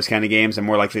Mystics or those kind of games, I'm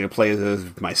more likely to play those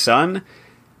with my son,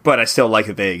 but I still like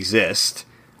that they exist.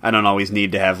 I don't always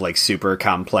need to have like super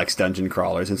complex dungeon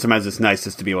crawlers, and sometimes it's nice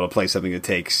just to be able to play something that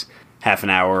takes half an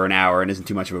hour or an hour and isn't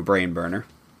too much of a brain burner.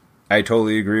 I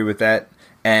totally agree with that.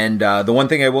 And the one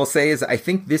thing I will say is I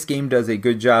think this game does a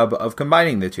good job of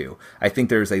combining the two. I think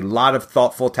there's a lot of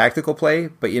thoughtful tactical play,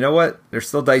 but you know what? There's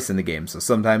still dice in the game, so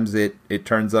sometimes it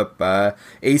turns up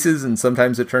aces and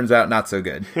sometimes it turns out not so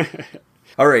good.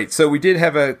 All right, so we did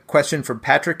have a question from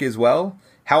Patrick as well.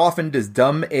 How often does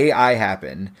dumb AI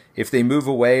happen if they move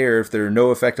away or if there's no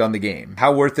effect on the game?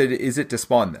 How worth it is it to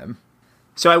spawn them?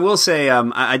 So I will say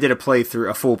I did a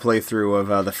full playthrough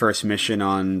of the first mission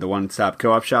on the One Stop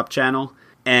Co-op Shop channel.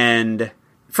 And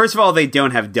first of all, they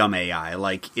don't have dumb AI.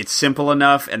 Like, it's simple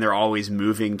enough and they're always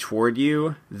moving toward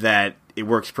you that it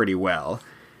works pretty well.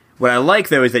 What I like,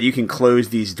 though, is that you can close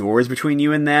these doors between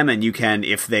you and them, and you can,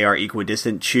 if they are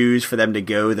equidistant, choose for them to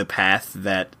go the path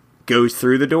that goes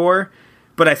through the door.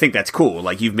 But I think that's cool.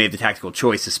 Like, you've made the tactical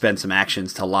choice to spend some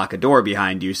actions to lock a door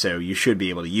behind you, so you should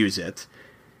be able to use it.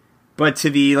 But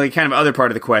to the kind of other part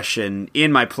of the question,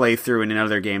 in my playthrough and in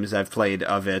other games I've played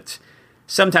of it,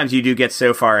 sometimes you do get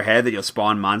so far ahead that you'll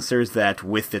spawn monsters that,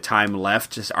 with the time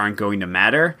left, just aren't going to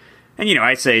matter. And,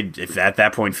 I'd say, if at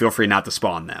that point, feel free not to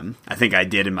spawn them. I think I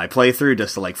did in my playthrough,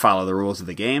 just to, follow the rules of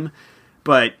the game.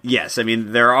 But, yes, I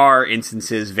mean, there are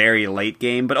instances very late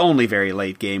game, but only very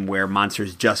late game, where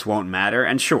monsters just won't matter.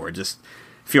 And sure, just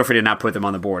feel free to not put them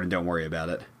on the board and don't worry about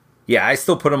it. Yeah, I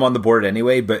still put them on the board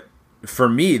anyway, but for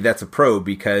me, that's a pro,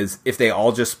 because if they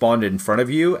all just spawned in front of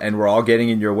you and were all getting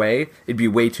in your way, it'd be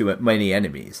way too many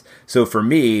enemies. So for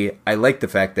me, I like the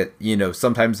fact that,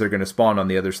 sometimes they're going to spawn on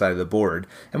the other side of the board.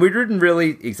 And we didn't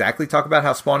really exactly talk about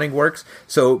how spawning works.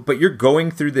 But you're going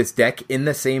through this deck in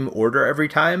the same order every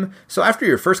time. So after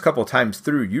your first couple times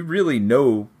through, you really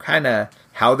know kind of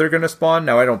how they're going to spawn.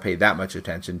 Now, I don't pay that much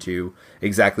attention to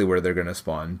exactly where they're going to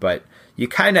spawn, but you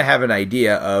kind of have an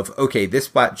idea of, okay, this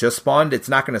spot just spawned, it's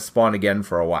not going to spawn again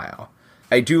for a while.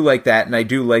 I do like that, and I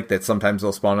do like that sometimes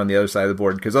they'll spawn on the other side of the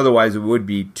board, because otherwise it would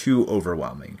be too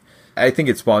overwhelming. I think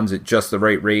it spawns at just the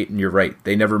right rate, and you're right,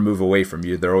 they never move away from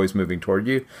you, they're always moving toward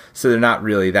you, so they're not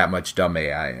really that much dumb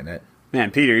AI in it.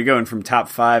 Man, Peter, you're going from top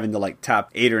 5 into top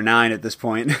 8 or 9 at this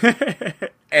point.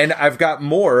 And I've got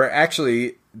more,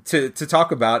 actually, to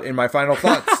talk about in my final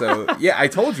thoughts. So, yeah, I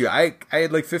told you, I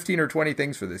had 15 or 20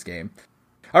 things for this game.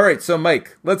 All right, so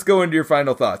Mike, let's go into your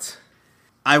final thoughts.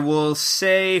 I will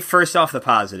say, first off, the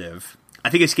positive. I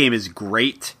think this game is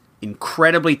great,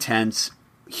 incredibly tense,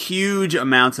 huge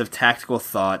amounts of tactical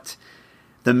thought.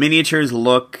 The miniatures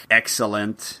look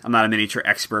excellent. I'm not a miniature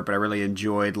expert, but I really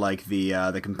enjoyed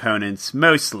the components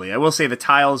mostly. I will say the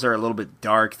tiles are a little bit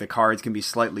dark. The cards can be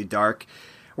slightly dark.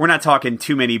 We're not talking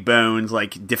too many bones,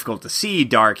 difficult to see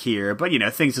dark here, but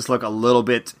things just look a little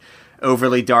bit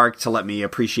overly dark to let me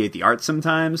appreciate the art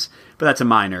sometimes. But that's a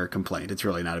minor complaint. It's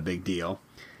really not a big deal.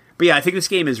 But yeah, I think this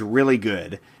game is really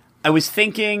good. I was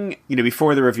thinking,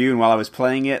 before the review and while I was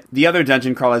playing it, the other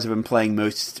dungeon crawlers I've been playing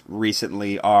most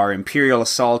recently are Imperial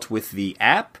Assault with the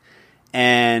app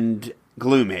and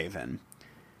Gloomhaven.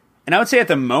 And I would say at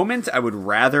the moment, I would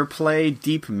rather play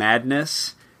Deep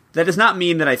Madness. That does not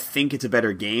mean that I think it's a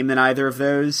better game than either of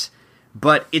those,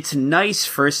 but it's nice,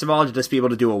 first of all, to just be able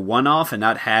to do a one-off and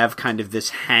not have kind of this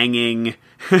hanging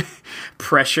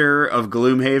pressure of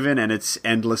Gloomhaven and its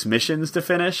endless missions to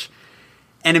finish.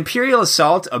 And Imperial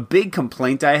Assault, a big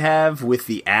complaint I have with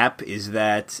the app is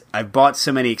that I've bought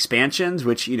so many expansions,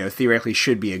 which, theoretically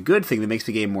should be a good thing that makes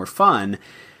the game more fun,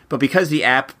 but because the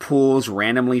app pulls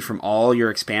randomly from all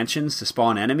your expansions to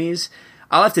spawn enemies,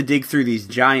 I'll have to dig through these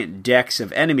giant decks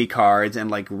of enemy cards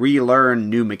and relearn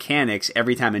new mechanics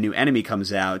every time a new enemy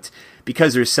comes out,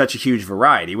 because there's such a huge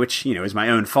variety, which, is my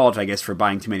own fault, I guess, for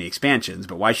buying too many expansions,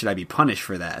 but why should I be punished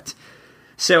for that?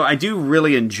 So I do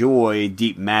really enjoy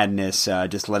Deep Madness,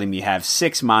 just letting me have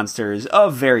 6 monsters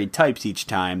of varied types each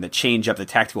time that change up the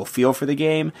tactical feel for the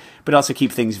game, but also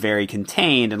keep things very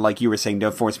contained, and like you were saying,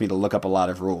 don't force me to look up a lot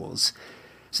of rules.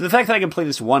 So the fact that I can play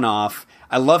this one-off,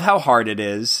 I love how hard it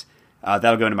is.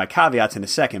 That'll go into my caveats in a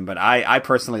second, but I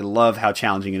personally love how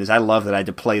challenging it is. I love that I had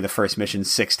to play the first mission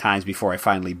 6 times before I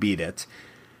finally beat it.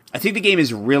 I think the game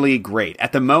is really great.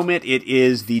 At the moment, it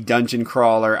is the dungeon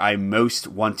crawler I most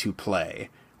want to play,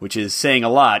 which is saying a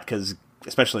lot because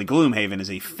especially Gloomhaven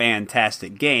is a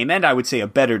fantastic game, and I would say a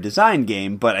better designed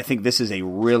game, but I think this is a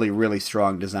really, really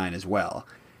strong design as well.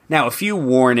 Now, a few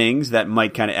warnings that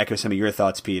might kind of echo some of your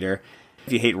thoughts, Peter.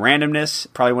 If you hate randomness,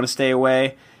 probably want to stay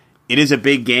away. It is a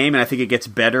big game, and I think it gets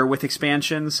better with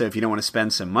expansions, so if you don't want to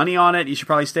spend some money on it, you should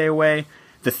probably stay away.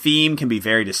 The theme can be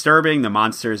very disturbing. The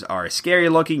monsters are scary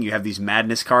looking. You have these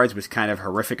madness cards with kind of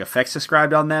horrific effects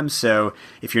described on them. So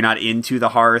if you're not into the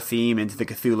horror theme, into the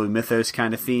Cthulhu mythos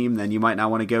kind of theme, then you might not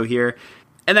want to go here.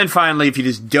 And then finally, if you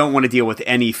just don't want to deal with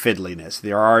any fiddliness,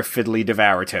 there are fiddly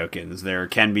devour tokens. There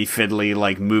can be fiddly,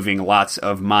 like moving lots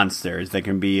of monsters. There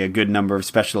can be a good number of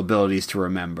special abilities to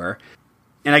remember.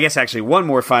 And I guess actually one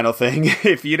more final thing,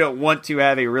 if you don't want to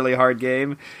have a really hard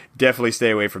game, definitely stay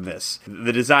away from this.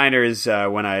 The designers,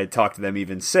 when I talked to them,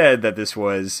 even said that this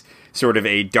was sort of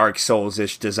a Dark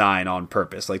Souls-ish design on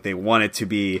purpose. Like they want it to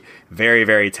be very,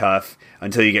 very tough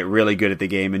until you get really good at the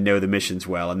game and know the missions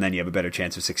well, and then you have a better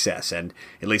chance of success. And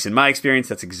at least in my experience,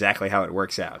 that's exactly how it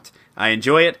works out. I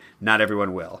enjoy it, not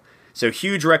everyone will. So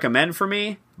huge recommend for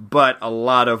me, but a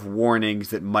lot of warnings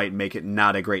that might make it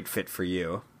not a great fit for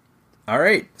you. All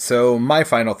right, so my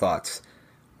final thoughts.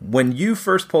 When you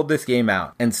first pulled this game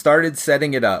out and started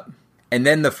setting it up, and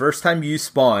then the first time you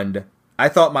spawned, I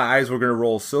thought my eyes were going to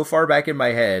roll so far back in my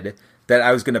head that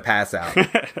I was going to pass out.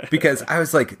 Because I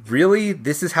was like, really?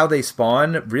 This is how they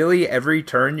spawn? Really? Every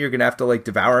turn you're going to have to like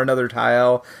devour another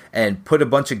tile and put a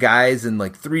bunch of guys in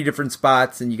like 3 different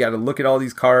spots, and you got to look at all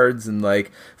these cards and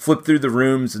like flip through the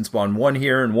rooms and spawn 1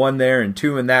 here and 1 there and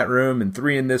 2 in that room and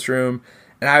 3 in this room.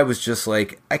 And I was just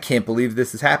like, I can't believe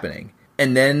this is happening.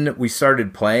 And then we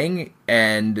started playing,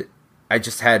 and I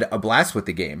just had a blast with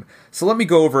the game. So let me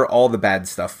go over all the bad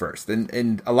stuff first.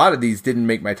 And a lot of these didn't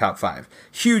make my top 5.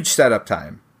 Huge setup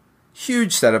time.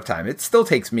 Huge setup time. It still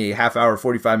takes me half hour,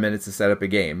 45 minutes to set up a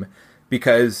game,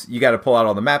 because you got to pull out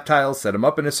all the map tiles, set them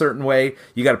up in a certain way.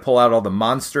 You got to pull out all the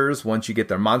monsters. Once you get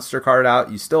their monster card out,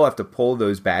 you still have to pull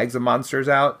those bags of monsters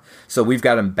out. So we've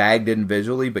got them bagged in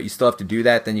visually, but you still have to do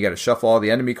that. Then you got to shuffle all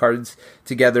the enemy cards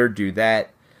together, do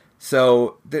that.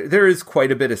 So there is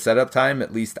quite a bit of setup time.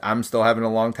 At least I'm still having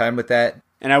a long time with that.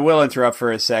 And I will interrupt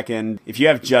for a second. If you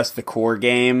have just the core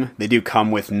game, they do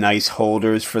come with nice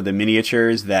holders for the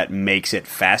miniatures that makes it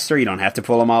faster. You don't have to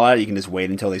pull them all out. You can just wait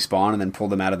until they spawn and then pull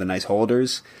them out of the nice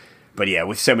holders. But yeah,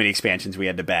 with so many expansions, we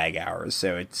had to bag ours.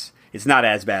 So it's not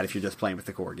as bad if you're just playing with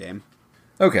the core game.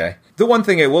 Okay. The one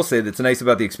thing I will say that's nice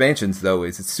about the expansions, though,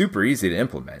 is it's super easy to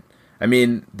implement. I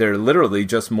mean, they're literally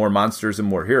just more monsters and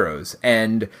more heroes.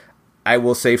 And I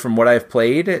will say from what I've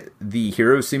played, the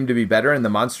heroes seem to be better and the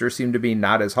monsters seem to be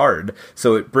not as hard.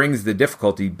 So it brings the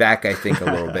difficulty back, I think, a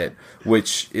little bit,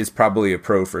 which is probably a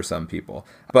pro for some people.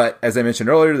 But as I mentioned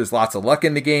earlier, there's lots of luck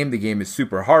in the game. The game is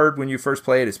super hard when you first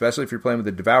play it, especially if you're playing with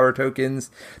the Devour tokens.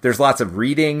 There's lots of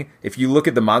reading. If you look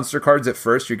at the monster cards at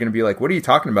first, you're going to be like, what are you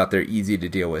talking about? They're easy to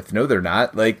deal with. No, they're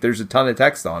not. Like, there's a ton of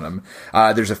text on them.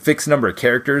 There's a fixed number of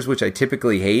characters, which I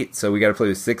typically hate. So we got to play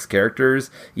with 6 characters,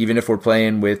 even if we're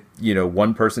playing with,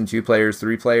 1 person, 2 players,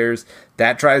 3 players.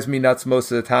 That drives me nuts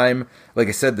most of the time. Like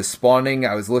I said, the spawning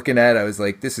I was looking at, I was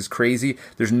like, this is crazy.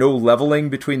 There's no leveling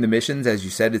between the missions. As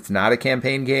you said, it's not a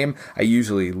campaign game. I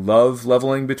usually love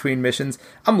leveling between missions.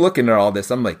 I'm looking at all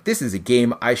this. I'm like, this is a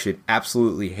game I should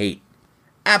absolutely hate.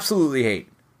 Absolutely hate.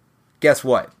 Guess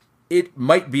what? It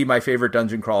might be my favorite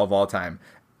dungeon crawl of all time.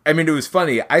 I mean, it was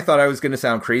funny. I thought I was going to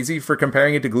sound crazy for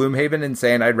comparing it to Gloomhaven and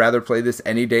saying I'd rather play this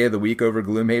any day of the week over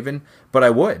Gloomhaven, but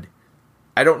I would.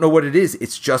 I don't know what it is.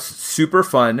 It's just super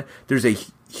fun. There's a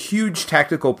huge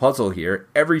tactical puzzle here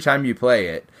every time you play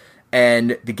it.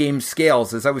 And the game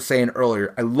scales, as I was saying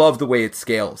earlier. I love the way it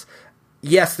scales.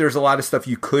 Yes, there's a lot of stuff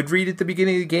you could read at the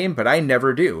beginning of the game, but I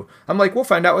never do. I'm like, we'll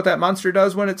find out what that monster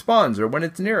does when it spawns or when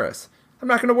it's near us. I'm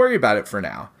not going to worry about it for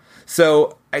now.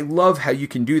 So I love how you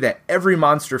can do that. Every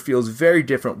monster feels very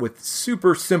different with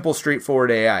super simple,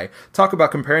 straightforward AI. Talk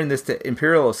about comparing this to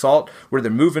Imperial Assault, where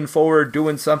they're moving forward,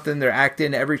 doing something, they're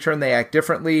acting. Every turn they act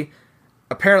differently.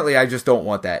 Apparently, I just don't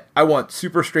want that. I want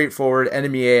super straightforward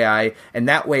enemy AI, and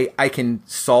that way I can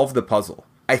solve the puzzle.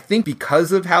 I think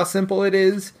because of how simple it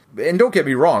is, and don't get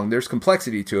me wrong, there's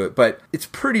complexity to it, but it's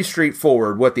pretty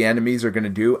straightforward what the enemies are going to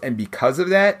do, and because of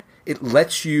that, it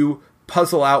lets you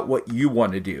puzzle out what you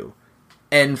want to do.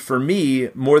 And for me,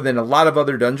 more than a lot of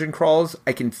other dungeon crawls,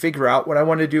 I can figure out what I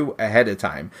want to do ahead of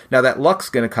time. Now that luck's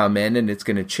going to come in and it's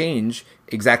going to change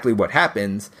exactly what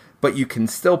happens, but you can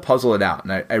still puzzle it out.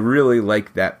 And I really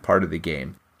like that part of the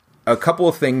game. A couple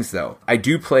of things, though. I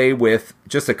do play with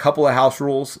just a couple of house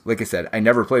rules. Like I said, I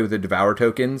never play with the Devour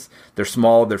tokens. They're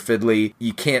small, they're fiddly.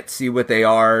 You can't see what they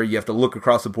are. You have to look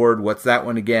across the board. What's that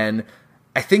one again?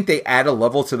 I think they add a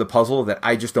level to the puzzle that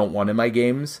I just don't want in my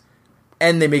games.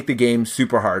 And they make the game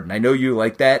super hard. And I know you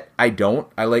like that. I don't.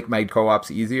 I like my co-ops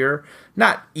easier.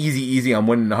 Not easy, I'm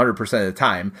winning 100% of the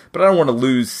time, but I don't want to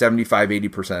lose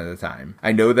 75-80% of the time.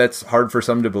 I know that's hard for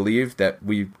some to believe that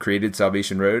we created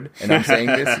Salvation Road, and I'm saying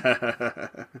this.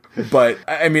 But,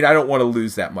 I mean, I don't want to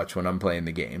lose that much when I'm playing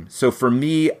the game. So for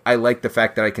me, I like the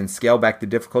fact that I can scale back the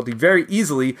difficulty very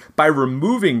easily by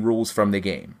removing rules from the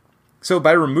game. So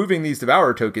by removing these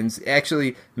Devourer tokens, it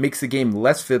actually makes the game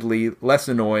less fiddly, less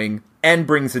annoying, and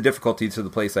brings the difficulty to the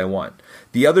place I want.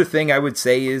 The other thing I would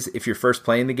say is, if you're first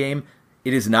playing the game,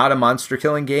 it is not a monster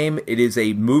killing game. It is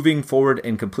a moving forward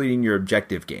and completing your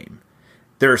objective game.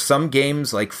 There are some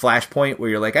games like Flashpoint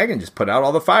where you're like, I can just put out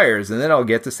all the fires and then I'll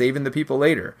get to saving the people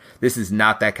later. This is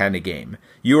not that kind of game.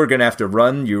 You are going to have to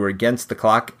run. You are against the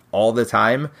clock all the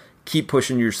time. Keep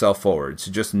pushing yourself forward.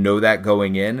 So just know that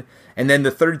going in. And then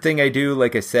the third thing I do,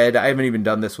 like I said, I haven't even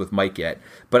done this with Mike yet,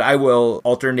 but I will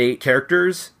alternate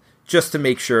characters just to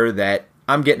make sure that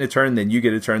I'm getting a turn, then you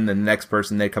get a turn, then the next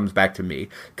person, then it comes back to me.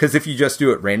 Because if you just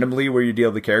do it randomly where you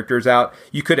deal the characters out,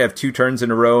 you could have 2 turns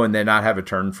in a row and then not have a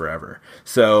turn forever.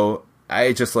 So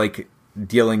I just like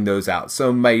dealing those out.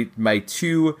 So my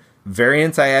 2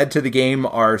 variants I add to the game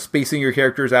are spacing your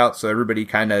characters out so everybody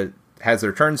kind of has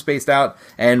their turn spaced out,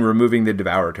 and removing the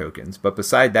Devourer tokens. But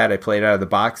beside that, I play it out of the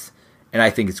box, and I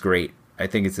think it's great. I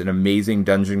think it's an amazing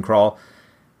dungeon crawl.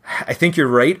 I think you're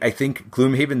right. I think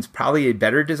Gloomhaven's probably a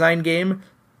better design game,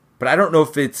 but I don't know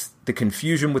if it's the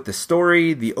confusion with the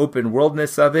story, the open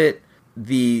worldness of it,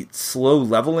 the slow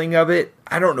leveling of it.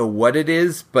 I don't know what it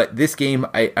is, but this game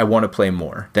I want to play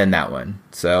more than that one.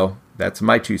 So that's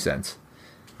my 2 cents.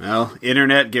 Well,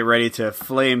 internet, get ready to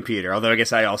flame Peter. Although I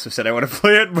guess I also said I want to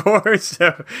play it more,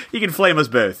 so you can flame us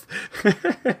both.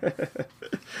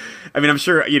 I mean, I'm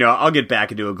sure, I'll get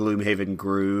back into a Gloomhaven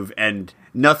groove, and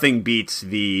nothing beats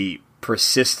the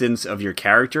persistence of your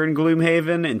character in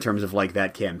Gloomhaven in terms of, like,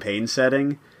 that campaign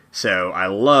setting. So I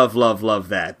love, love, love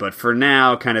that. But for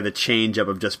now, kind of the change up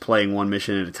of just playing one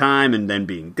mission at a time and then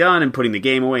being done and putting the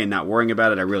game away and not worrying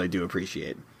about it, I really do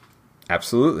appreciate.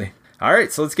 Absolutely. All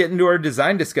right, so let's get into our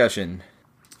design discussion.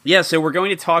 Yeah, so we're going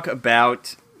to talk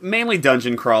about mainly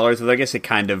dungeon crawlers, but I guess it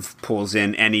kind of pulls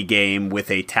in any game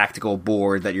with a tactical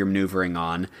board that you're maneuvering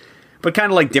on. But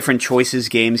kind of like different choices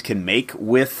games can make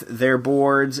with their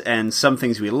boards, and some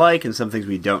things we like and some things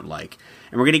we don't like.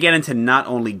 And we're going to get into not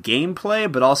only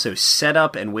gameplay, but also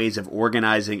setup and ways of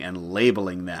organizing and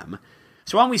labeling them.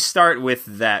 So why don't we start with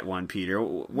that one, Peter?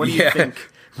 What do you think?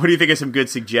 What do you think are some good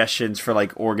suggestions for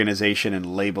like organization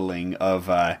and labeling of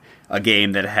a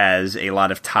game that has a lot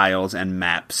of tiles and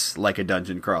maps like a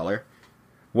dungeon crawler?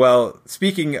 Well,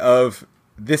 speaking of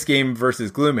this game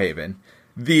versus Gloomhaven,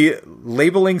 the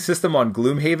labeling system on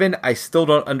Gloomhaven, I still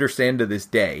don't understand to this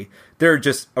day. They're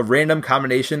just a random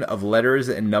combination of letters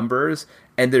and numbers,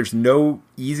 and there's no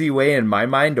easy way in my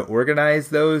mind to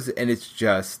organize those, and it's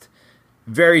just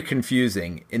very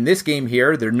confusing. In this game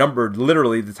here, they're numbered,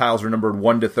 literally the tiles are numbered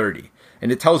 1 to 30.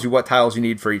 And it tells you what tiles you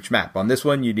need for each map. On this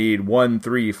one, you need 1,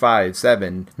 3, 5,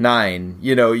 7, 9.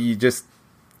 You just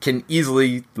can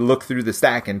easily look through the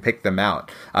stack and pick them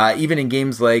out. Even in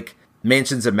games like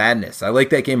Mansions of Madness, I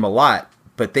like that game a lot,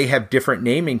 but they have different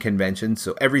naming conventions.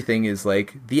 So everything is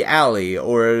like the alley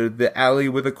or the alley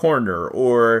with a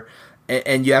corner,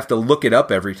 and you have to look it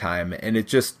up every time, and it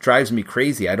just drives me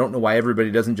crazy. I don't know why everybody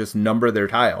doesn't just number their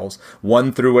tiles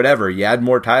 1 through whatever. You add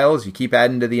more tiles, you keep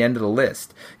adding to the end of the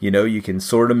list. You can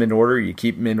sort them in order, you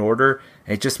keep them in order.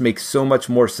 And it just makes so much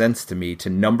more sense to me to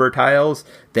number tiles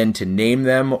than to name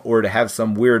them or to have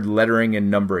some weird lettering and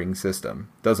numbering system.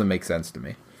 Doesn't make sense to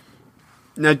me.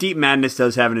 Now, Deep Madness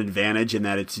does have an advantage in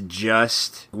that it's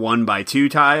just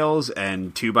 1x2 tiles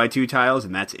and 2x2 tiles,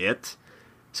 and that's it.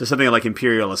 So something like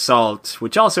Imperial Assault,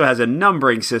 which also has a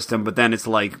numbering system, but then it's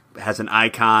like has an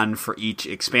icon for each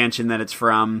expansion that it's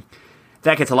from.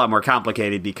 That gets a lot more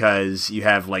complicated because you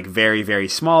have like very, very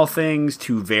small things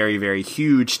to very, very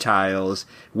huge tiles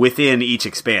within each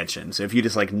expansion. So if you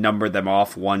just like numbered them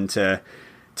off 1 to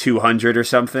 200 or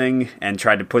something and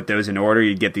tried to put those in order,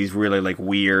 you'd get these really like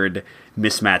weird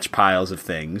mismatched piles of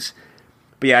things.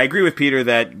 But yeah, I agree with Peter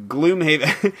that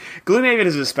Gloomhaven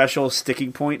is a special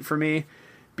sticking point for me.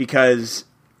 Because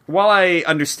while I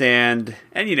understand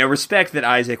and, respect that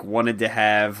Isaac wanted to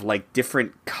have, like,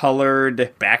 different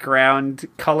colored background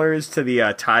colors to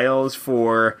the tiles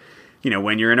for,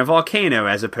 when you're in a volcano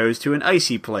as opposed to an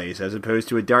icy place, as opposed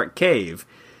to a dark cave,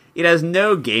 it has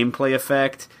no gameplay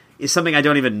effect. It's something I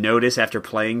don't even notice after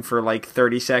playing for like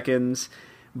 30 seconds.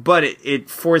 But it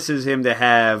forces him to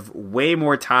have way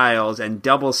more tiles and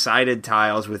double-sided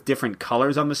tiles with different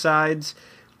colors on the sides.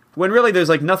 When really there's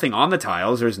like nothing on the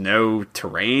tiles. There's no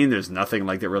terrain. There's nothing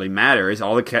like that really matters.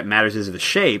 All that matters is the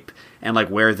shape and like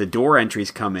where the door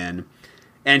entries come in.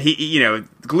 And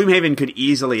Gloomhaven could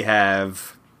easily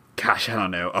have, gosh, I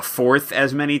don't know, a fourth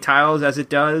as many tiles as it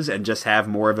does and just have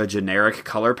more of a generic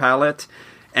color palette.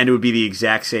 And it would be the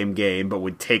exact same game, but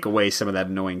would take away some of that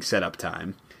annoying setup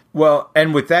time. Well,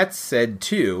 and with that said,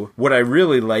 too, what I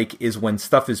really like is when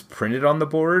stuff is printed on the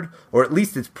board, or at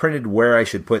least it's printed where I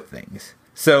should put things.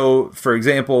 So, for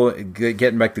example,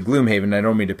 getting back to Gloomhaven, I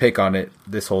don't mean to pick on it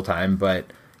this whole time,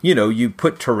 but, you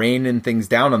put terrain and things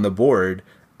down on the board.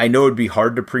 I know it'd be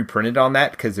hard to pre-print it on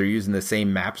that because they're using the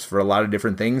same maps for a lot of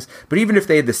different things. But even if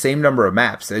they had the same number of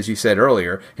maps, as you said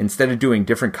earlier, instead of doing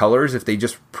different colors, if they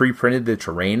just pre-printed the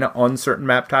terrain on certain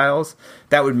map tiles,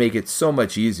 that would make it so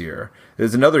much easier.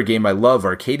 There's another game I love,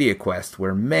 Arcadia Quest,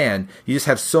 where, man, you just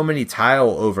have so many tile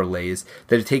overlays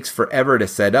that it takes forever to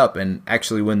set up. And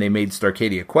actually, when they made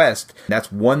Starcadia Quest,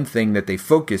 that's one thing that they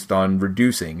focused on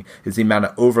reducing, is the amount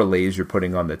of overlays you're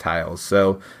putting on the tiles.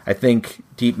 So I think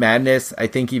Deep Madness, I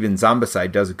think even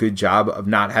Zombicide does a good job of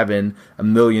not having a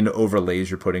million overlays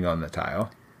you're putting on the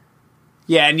tile.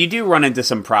 Yeah, and you do run into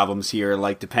some problems here,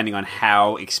 like depending on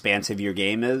how expansive your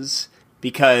game is.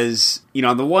 Because,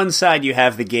 on the one side, you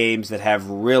have the games that have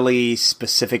really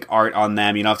specific art on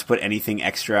them. You don't have to put anything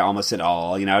extra almost at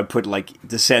all. I would put, like,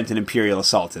 Descent and Imperial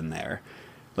Assault in there.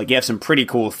 Like, you have some pretty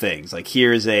cool things. Like,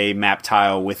 here's a map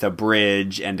tile with a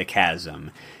bridge and a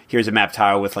chasm. Here's a map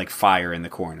tile with, like, fire in the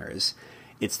corners.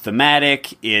 It's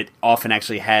thematic. It often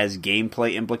actually has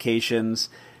gameplay implications.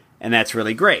 And that's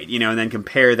really great. And then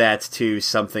compare that to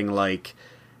something like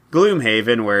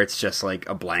Gloomhaven, where it's just like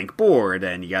a blank board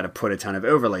and you got to put a ton of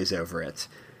overlays over it.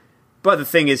 But the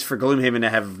thing is, for Gloomhaven to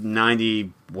have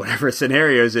 90 whatever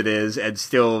scenarios it is,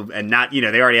 and not,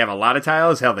 they already have a lot of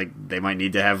tiles. Hell, they might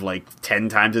need to have like 10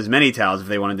 times as many tiles if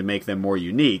they wanted to make them more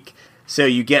unique. So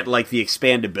you get like the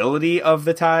expandability of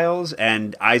the tiles,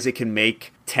 and Isaac can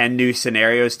make 10 new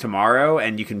scenarios tomorrow,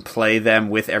 and you can play them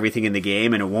with everything in the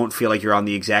game, and it won't feel like you're on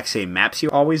the exact same maps you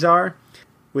always are.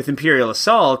 With Imperial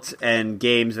Assault and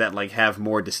games that like have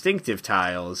more distinctive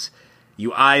tiles,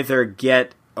 you either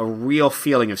get a real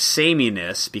feeling of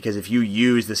sameness, because if you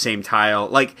use the same tile,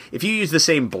 like if you use the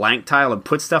same blank tile and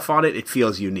put stuff on it, it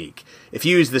feels unique. If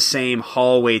you use the same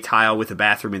hallway tile with a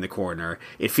bathroom in the corner,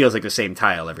 it feels like the same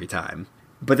tile every time.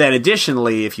 But then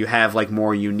additionally, if you have like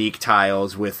more unique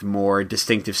tiles with more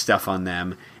distinctive stuff on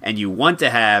them, and you want to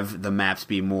have the maps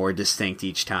be more distinct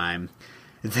each time,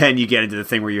 then you get into the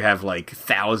thing where you have like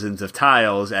thousands of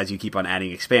tiles as you keep on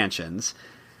adding expansions.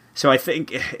 So I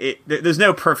think there's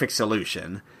no perfect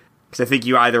solution, because I think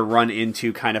you either run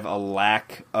into kind of a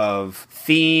lack of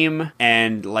theme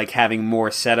and like having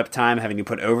more setup time, having to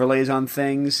put overlays on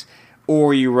things,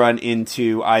 or you run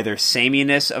into either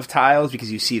sameness of tiles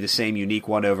because you see the same unique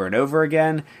one over and over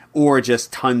again, or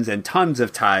just tons and tons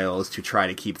of tiles to try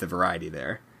to keep the variety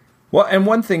there. Well, and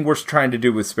one thing we're trying to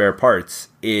do with Spare Parts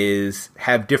is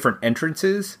have different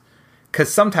entrances,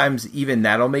 because sometimes even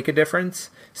that'll make a difference.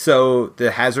 So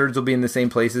the hazards will be in the same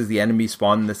places, the enemies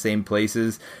spawn in the same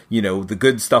places, the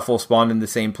good stuff will spawn in the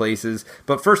same places.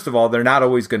 But first of all, they're not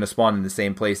always going to spawn in the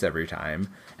same place every time.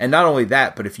 And not only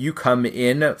that, but if you come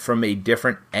in from a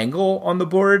different angle on the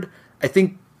board, I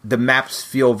think the maps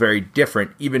feel very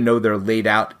different, even though they're laid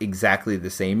out exactly the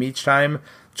same each time,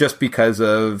 just because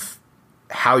of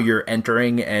how you're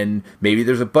entering, and maybe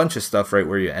there's a bunch of stuff right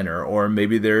where you enter, or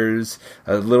maybe there's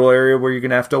a little area where you're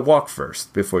gonna have to walk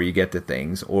first before you get to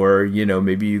things, or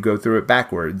maybe you go through it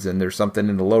backwards and there's something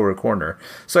in the lower corner.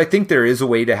 So I think there is a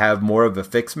way to have more of a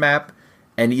fixed map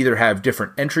and either have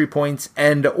different entry points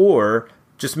and or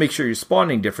just make sure you're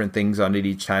spawning different things on it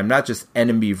each time, not just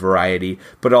enemy variety,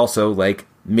 but also like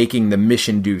making the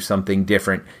mission do something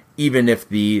different, even if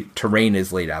the terrain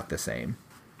is laid out the same.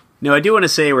 No, I do want to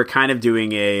say we're kind of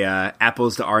doing a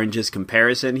apples to oranges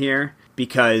comparison here,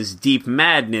 because Deep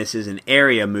Madness is an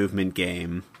area movement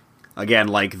game. Again,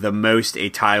 like the most a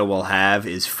tile will have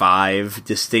is 5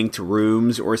 distinct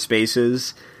rooms or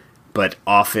spaces, but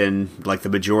often, like the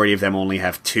majority of them only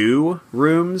have 2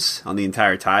 rooms on the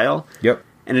entire tile. Yep.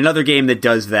 And another game that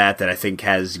does that I think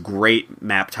has great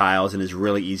map tiles and is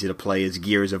really easy to play is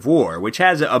Gears of War, which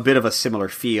has a bit of a similar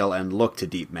feel and look to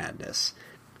Deep Madness.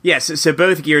 Yes, so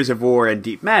both Gears of War and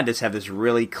Deep Madness have this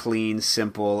really clean,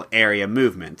 simple area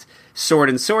movement. Sword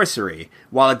and Sorcery.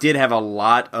 While it did have a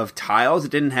lot of tiles,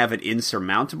 it didn't have an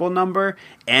insurmountable number,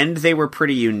 and they were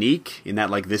pretty unique in that,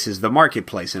 like, this is the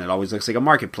marketplace, and it always looks like a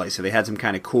marketplace, so they had some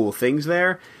kind of cool things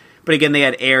there. But again, they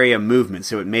had area movement,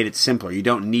 so it made it simpler. You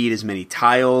don't need as many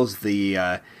tiles.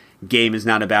 The game is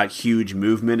not about huge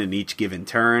movement in each given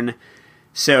turn.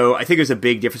 So I think there's a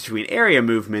big difference between area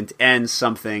movement and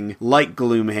something like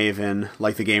Gloomhaven,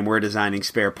 like the game we're designing,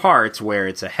 Spare Parts, where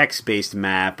it's a hex-based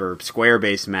map or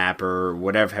square-based map or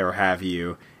whatever have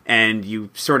you. And you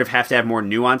sort of have to have more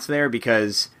nuance there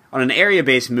because on an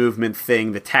area-based movement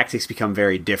thing, the tactics become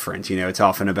very different. You know, it's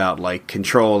often about like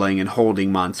controlling and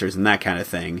holding monsters and that kind of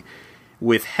thing.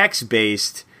 With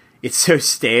hex-based, it's so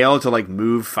stale to like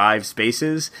move 5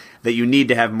 spaces that you need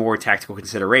to have more tactical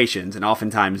considerations, and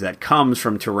oftentimes that comes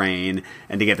from terrain,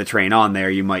 and to get the terrain on there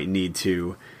you might need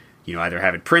to, you know, either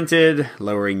have it printed,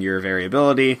 lowering your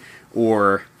variability,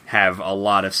 or have a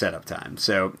lot of setup time.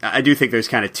 So I do think there's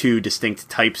kind of 2 distinct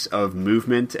types of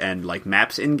movement and like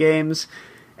maps in games,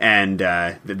 and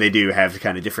they do have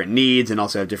kind of different needs and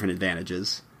also have different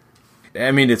advantages.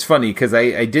 I mean, it's funny because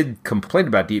I did complain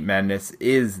about Deep Madness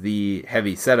is the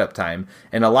heavy setup time,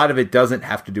 and a lot of it doesn't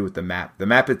have to do with the map. The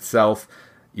map itself,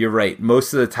 you're right,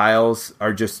 most of the tiles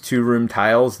are just 2-room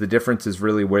tiles. The difference is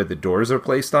really where the doors are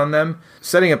placed on them.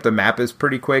 Setting up the map is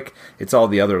pretty quick. It's all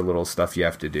the other little stuff you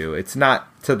have to do. It's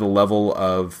not to the level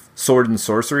of Sword and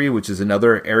Sorcery, which is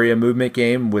another area movement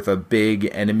game with a big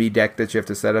enemy deck that you have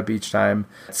to set up each time.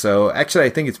 So actually,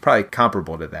 I think it's probably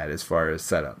comparable to that as far as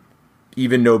setup.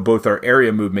 Even though both are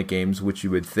area movement games, which you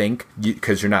would think,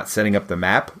 because you're not setting up the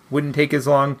map, wouldn't take as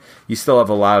long, you still have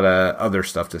a lot of other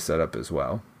stuff to set up as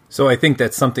well. So I think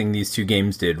that's something these 2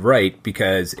 games did right,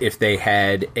 because if they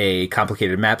had a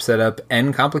complicated map setup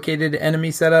and complicated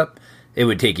enemy setup, it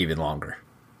would take even longer.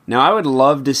 Now, I would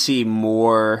love to see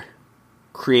more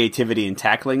creativity in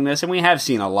tackling this, and we have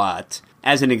seen a lot.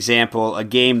 As an example, a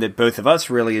game that both of us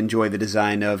really enjoy the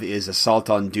design of is Assault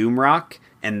on Doomrock.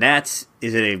 And that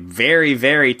is a very,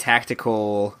 very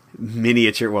tactical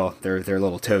miniature, well, they're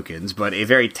little tokens, but a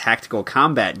very tactical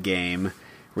combat game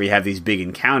where you have these big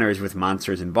encounters with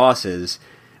monsters and bosses,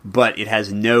 but it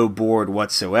has no board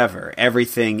whatsoever.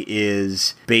 Everything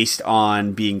is based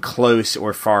on being close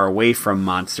or far away from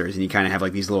monsters, and you kind of have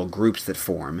like these little groups that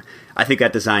form. I think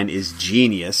that design is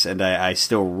genius, and I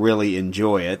still really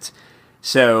enjoy it.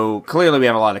 So clearly we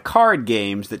have a lot of card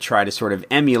games that try to sort of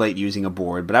emulate using a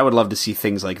board, but I would love to see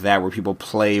things like that where people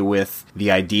play with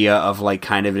the idea of like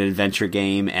kind of an adventure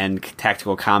game and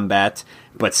tactical combat,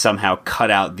 but somehow cut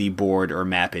out the board or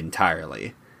map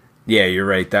entirely. Yeah, you're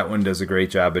right. That one does a great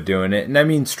job of doing it. And I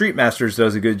mean, Street Masters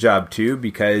does a good job too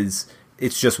because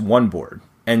it's just one board.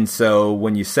 And so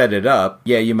when you set it up,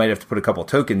 yeah, you might have to put a couple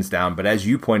tokens down, but as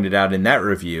you pointed out in that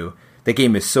review, the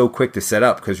game is so quick to set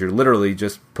up because you're literally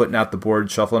just putting out the board,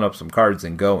 shuffling up some cards,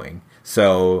 and going.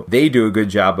 So they do a good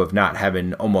job of not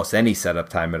having almost any setup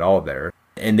time at all there.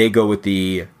 And they go with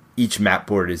each map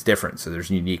board is different. So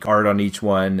there's unique art on each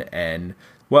one. And,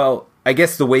 well, I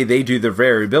guess the way they do the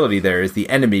variability there is the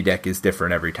enemy deck is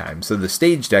different every time. So the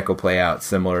stage deck will play out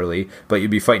similarly, but you'll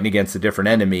be fighting against a different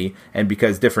enemy. And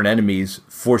because different enemies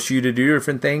force you to do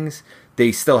different things,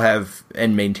 they still have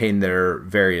and maintain their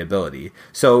variability.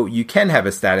 So you can have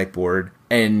a static board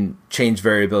and change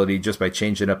variability just by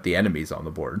changing up the enemies on the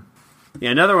board.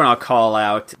 Yeah, another one I'll call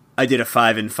out. I did a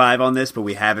 5 and 5 on this, but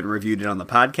we haven't reviewed it on the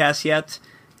podcast yet.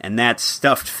 And that's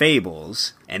Stuffed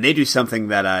Fables. And they do something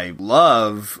that I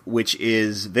love, which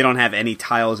is they don't have any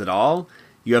tiles at all.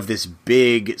 You have this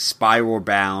big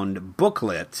spiral-bound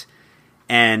booklet,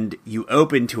 and you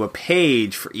open to a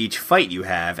page for each fight you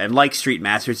have. And like Street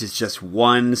Masters, it's just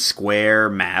one square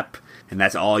map, and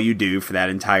that's all you do for that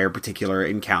entire particular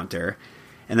encounter.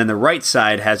 And then the right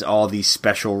side has all these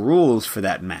special rules for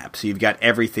that map. So you've got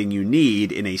everything you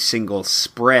need in a single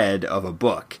spread of a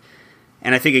book.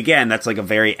 And I think, again, that's like a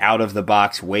very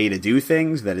out-of-the-box way to do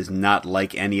things that is not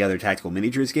like any other tactical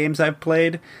miniatures games I've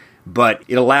played. But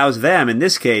it allows them, in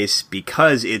this case,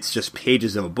 because it's just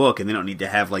pages of a book and they don't need to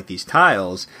have like these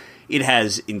tiles, it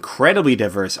has incredibly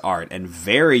diverse art and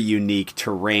very unique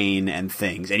terrain and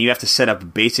things. And you have to set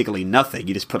up basically nothing.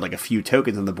 You just put like a few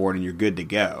tokens on the board and you're good to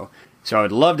go. So I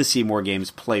would love to see more games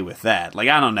play with that. Like,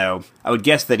 I don't know, I would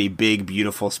guess that a big,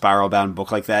 beautiful spiral-bound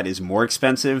book like that is more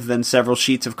expensive than several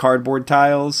sheets of cardboard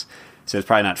tiles. So it's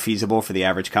probably not feasible for the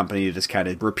average company to just kind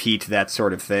of repeat that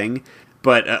sort of thing.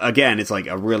 But again, it's like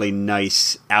a really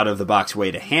nice out-of-the-box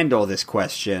way to handle this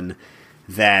question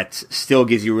that still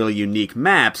gives you really unique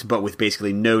maps, but with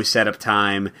basically no setup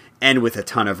time and with a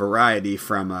ton of variety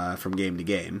from game to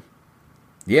game.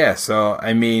 Yeah, so,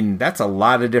 I mean, that's a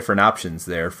lot of different options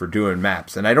there for doing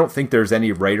maps. And I don't think there's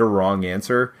any right or wrong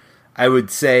answer. I would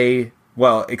say,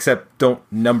 well, except don't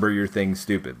number your things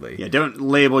stupidly. Yeah, don't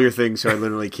label your things so I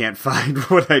literally can't find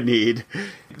what I need.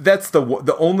 That's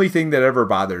the only thing that ever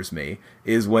bothers me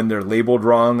is when they're labeled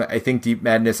wrong. I think Deep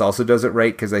Madness also does it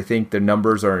right because I think the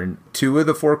numbers are in 2 of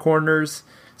the 4 corners.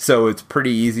 So it's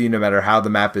pretty easy, no matter how the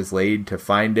map is laid, to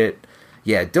find it.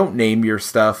 Yeah, don't name your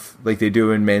stuff like they do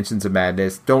in Mansions of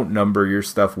Madness. Don't number your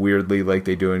stuff weirdly like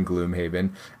they do in Gloomhaven.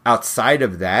 Outside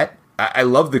of that, I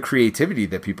love the creativity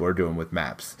that people are doing with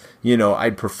maps. You know,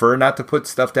 I'd prefer not to put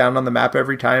stuff down on the map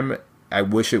every time. I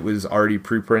wish it was already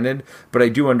pre-printed, but I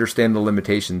do understand the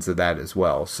limitations of that as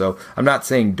well. So I'm not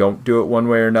saying don't do it one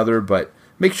way or another, but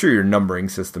make sure your numbering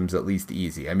system's at least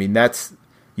easy. I mean,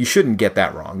 you shouldn't get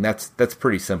that wrong. That's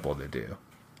pretty simple to do.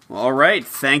 All right.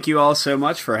 Thank you all so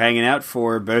much for hanging out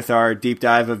for both our deep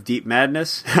dive of Deep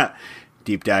Madness.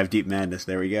 Deep dive, Deep Madness.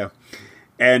 There we go.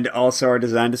 And also our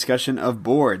design discussion of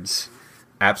boards.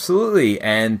 Absolutely.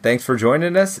 And thanks for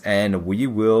joining us. And we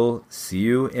will see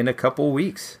you in a couple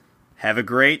weeks. Have a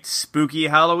great spooky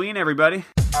Halloween, everybody.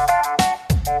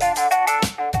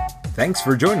 Thanks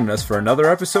for joining us for another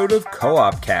episode of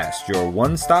Co-op Cast, your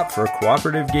one-stop for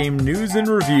cooperative game news and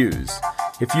reviews.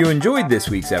 If you enjoyed this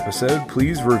week's episode,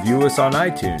 please review us on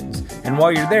iTunes. And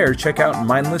while you're there, check out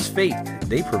Mindless Faith.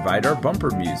 They provide our bumper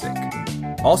music.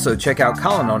 Also, check out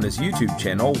Colin on his YouTube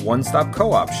channel, One Stop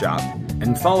Co-op Shop.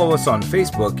 And follow us on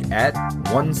Facebook at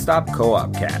One Stop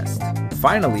Co-op Cast.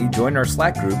 Finally, join our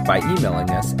Slack group by emailing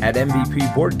us at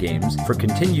MVP Board Games for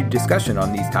continued discussion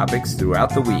on these topics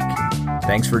throughout the week.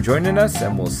 Thanks for joining us,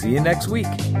 and we'll see you next week.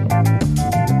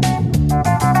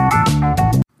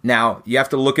 Now, you have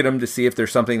to look at them to see if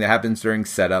there's something that happens during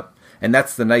setup, and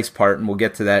that's the nice part, and we'll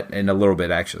get to that in a little bit,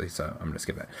 actually, so I'm going to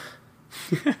skip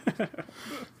that.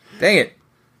 Dang it.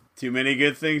 Too many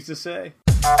good things to say.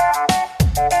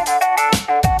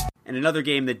 And another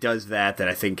game that does that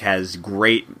I think has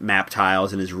great map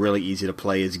tiles and is really easy to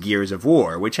play is Gears of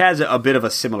War, which has a bit of a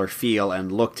similar feel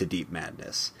and look to Deep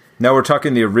Madness. Now we're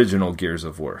talking the original Gears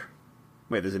of War.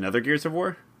 Wait, there's another Gears of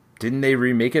War? Didn't they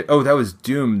remake it? Oh, that was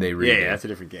Doom they remade. Yeah, that's a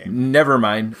different game. Never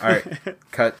mind. All right,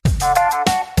 cut.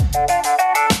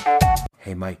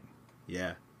 Hey, Mike.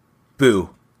 Yeah. Boo.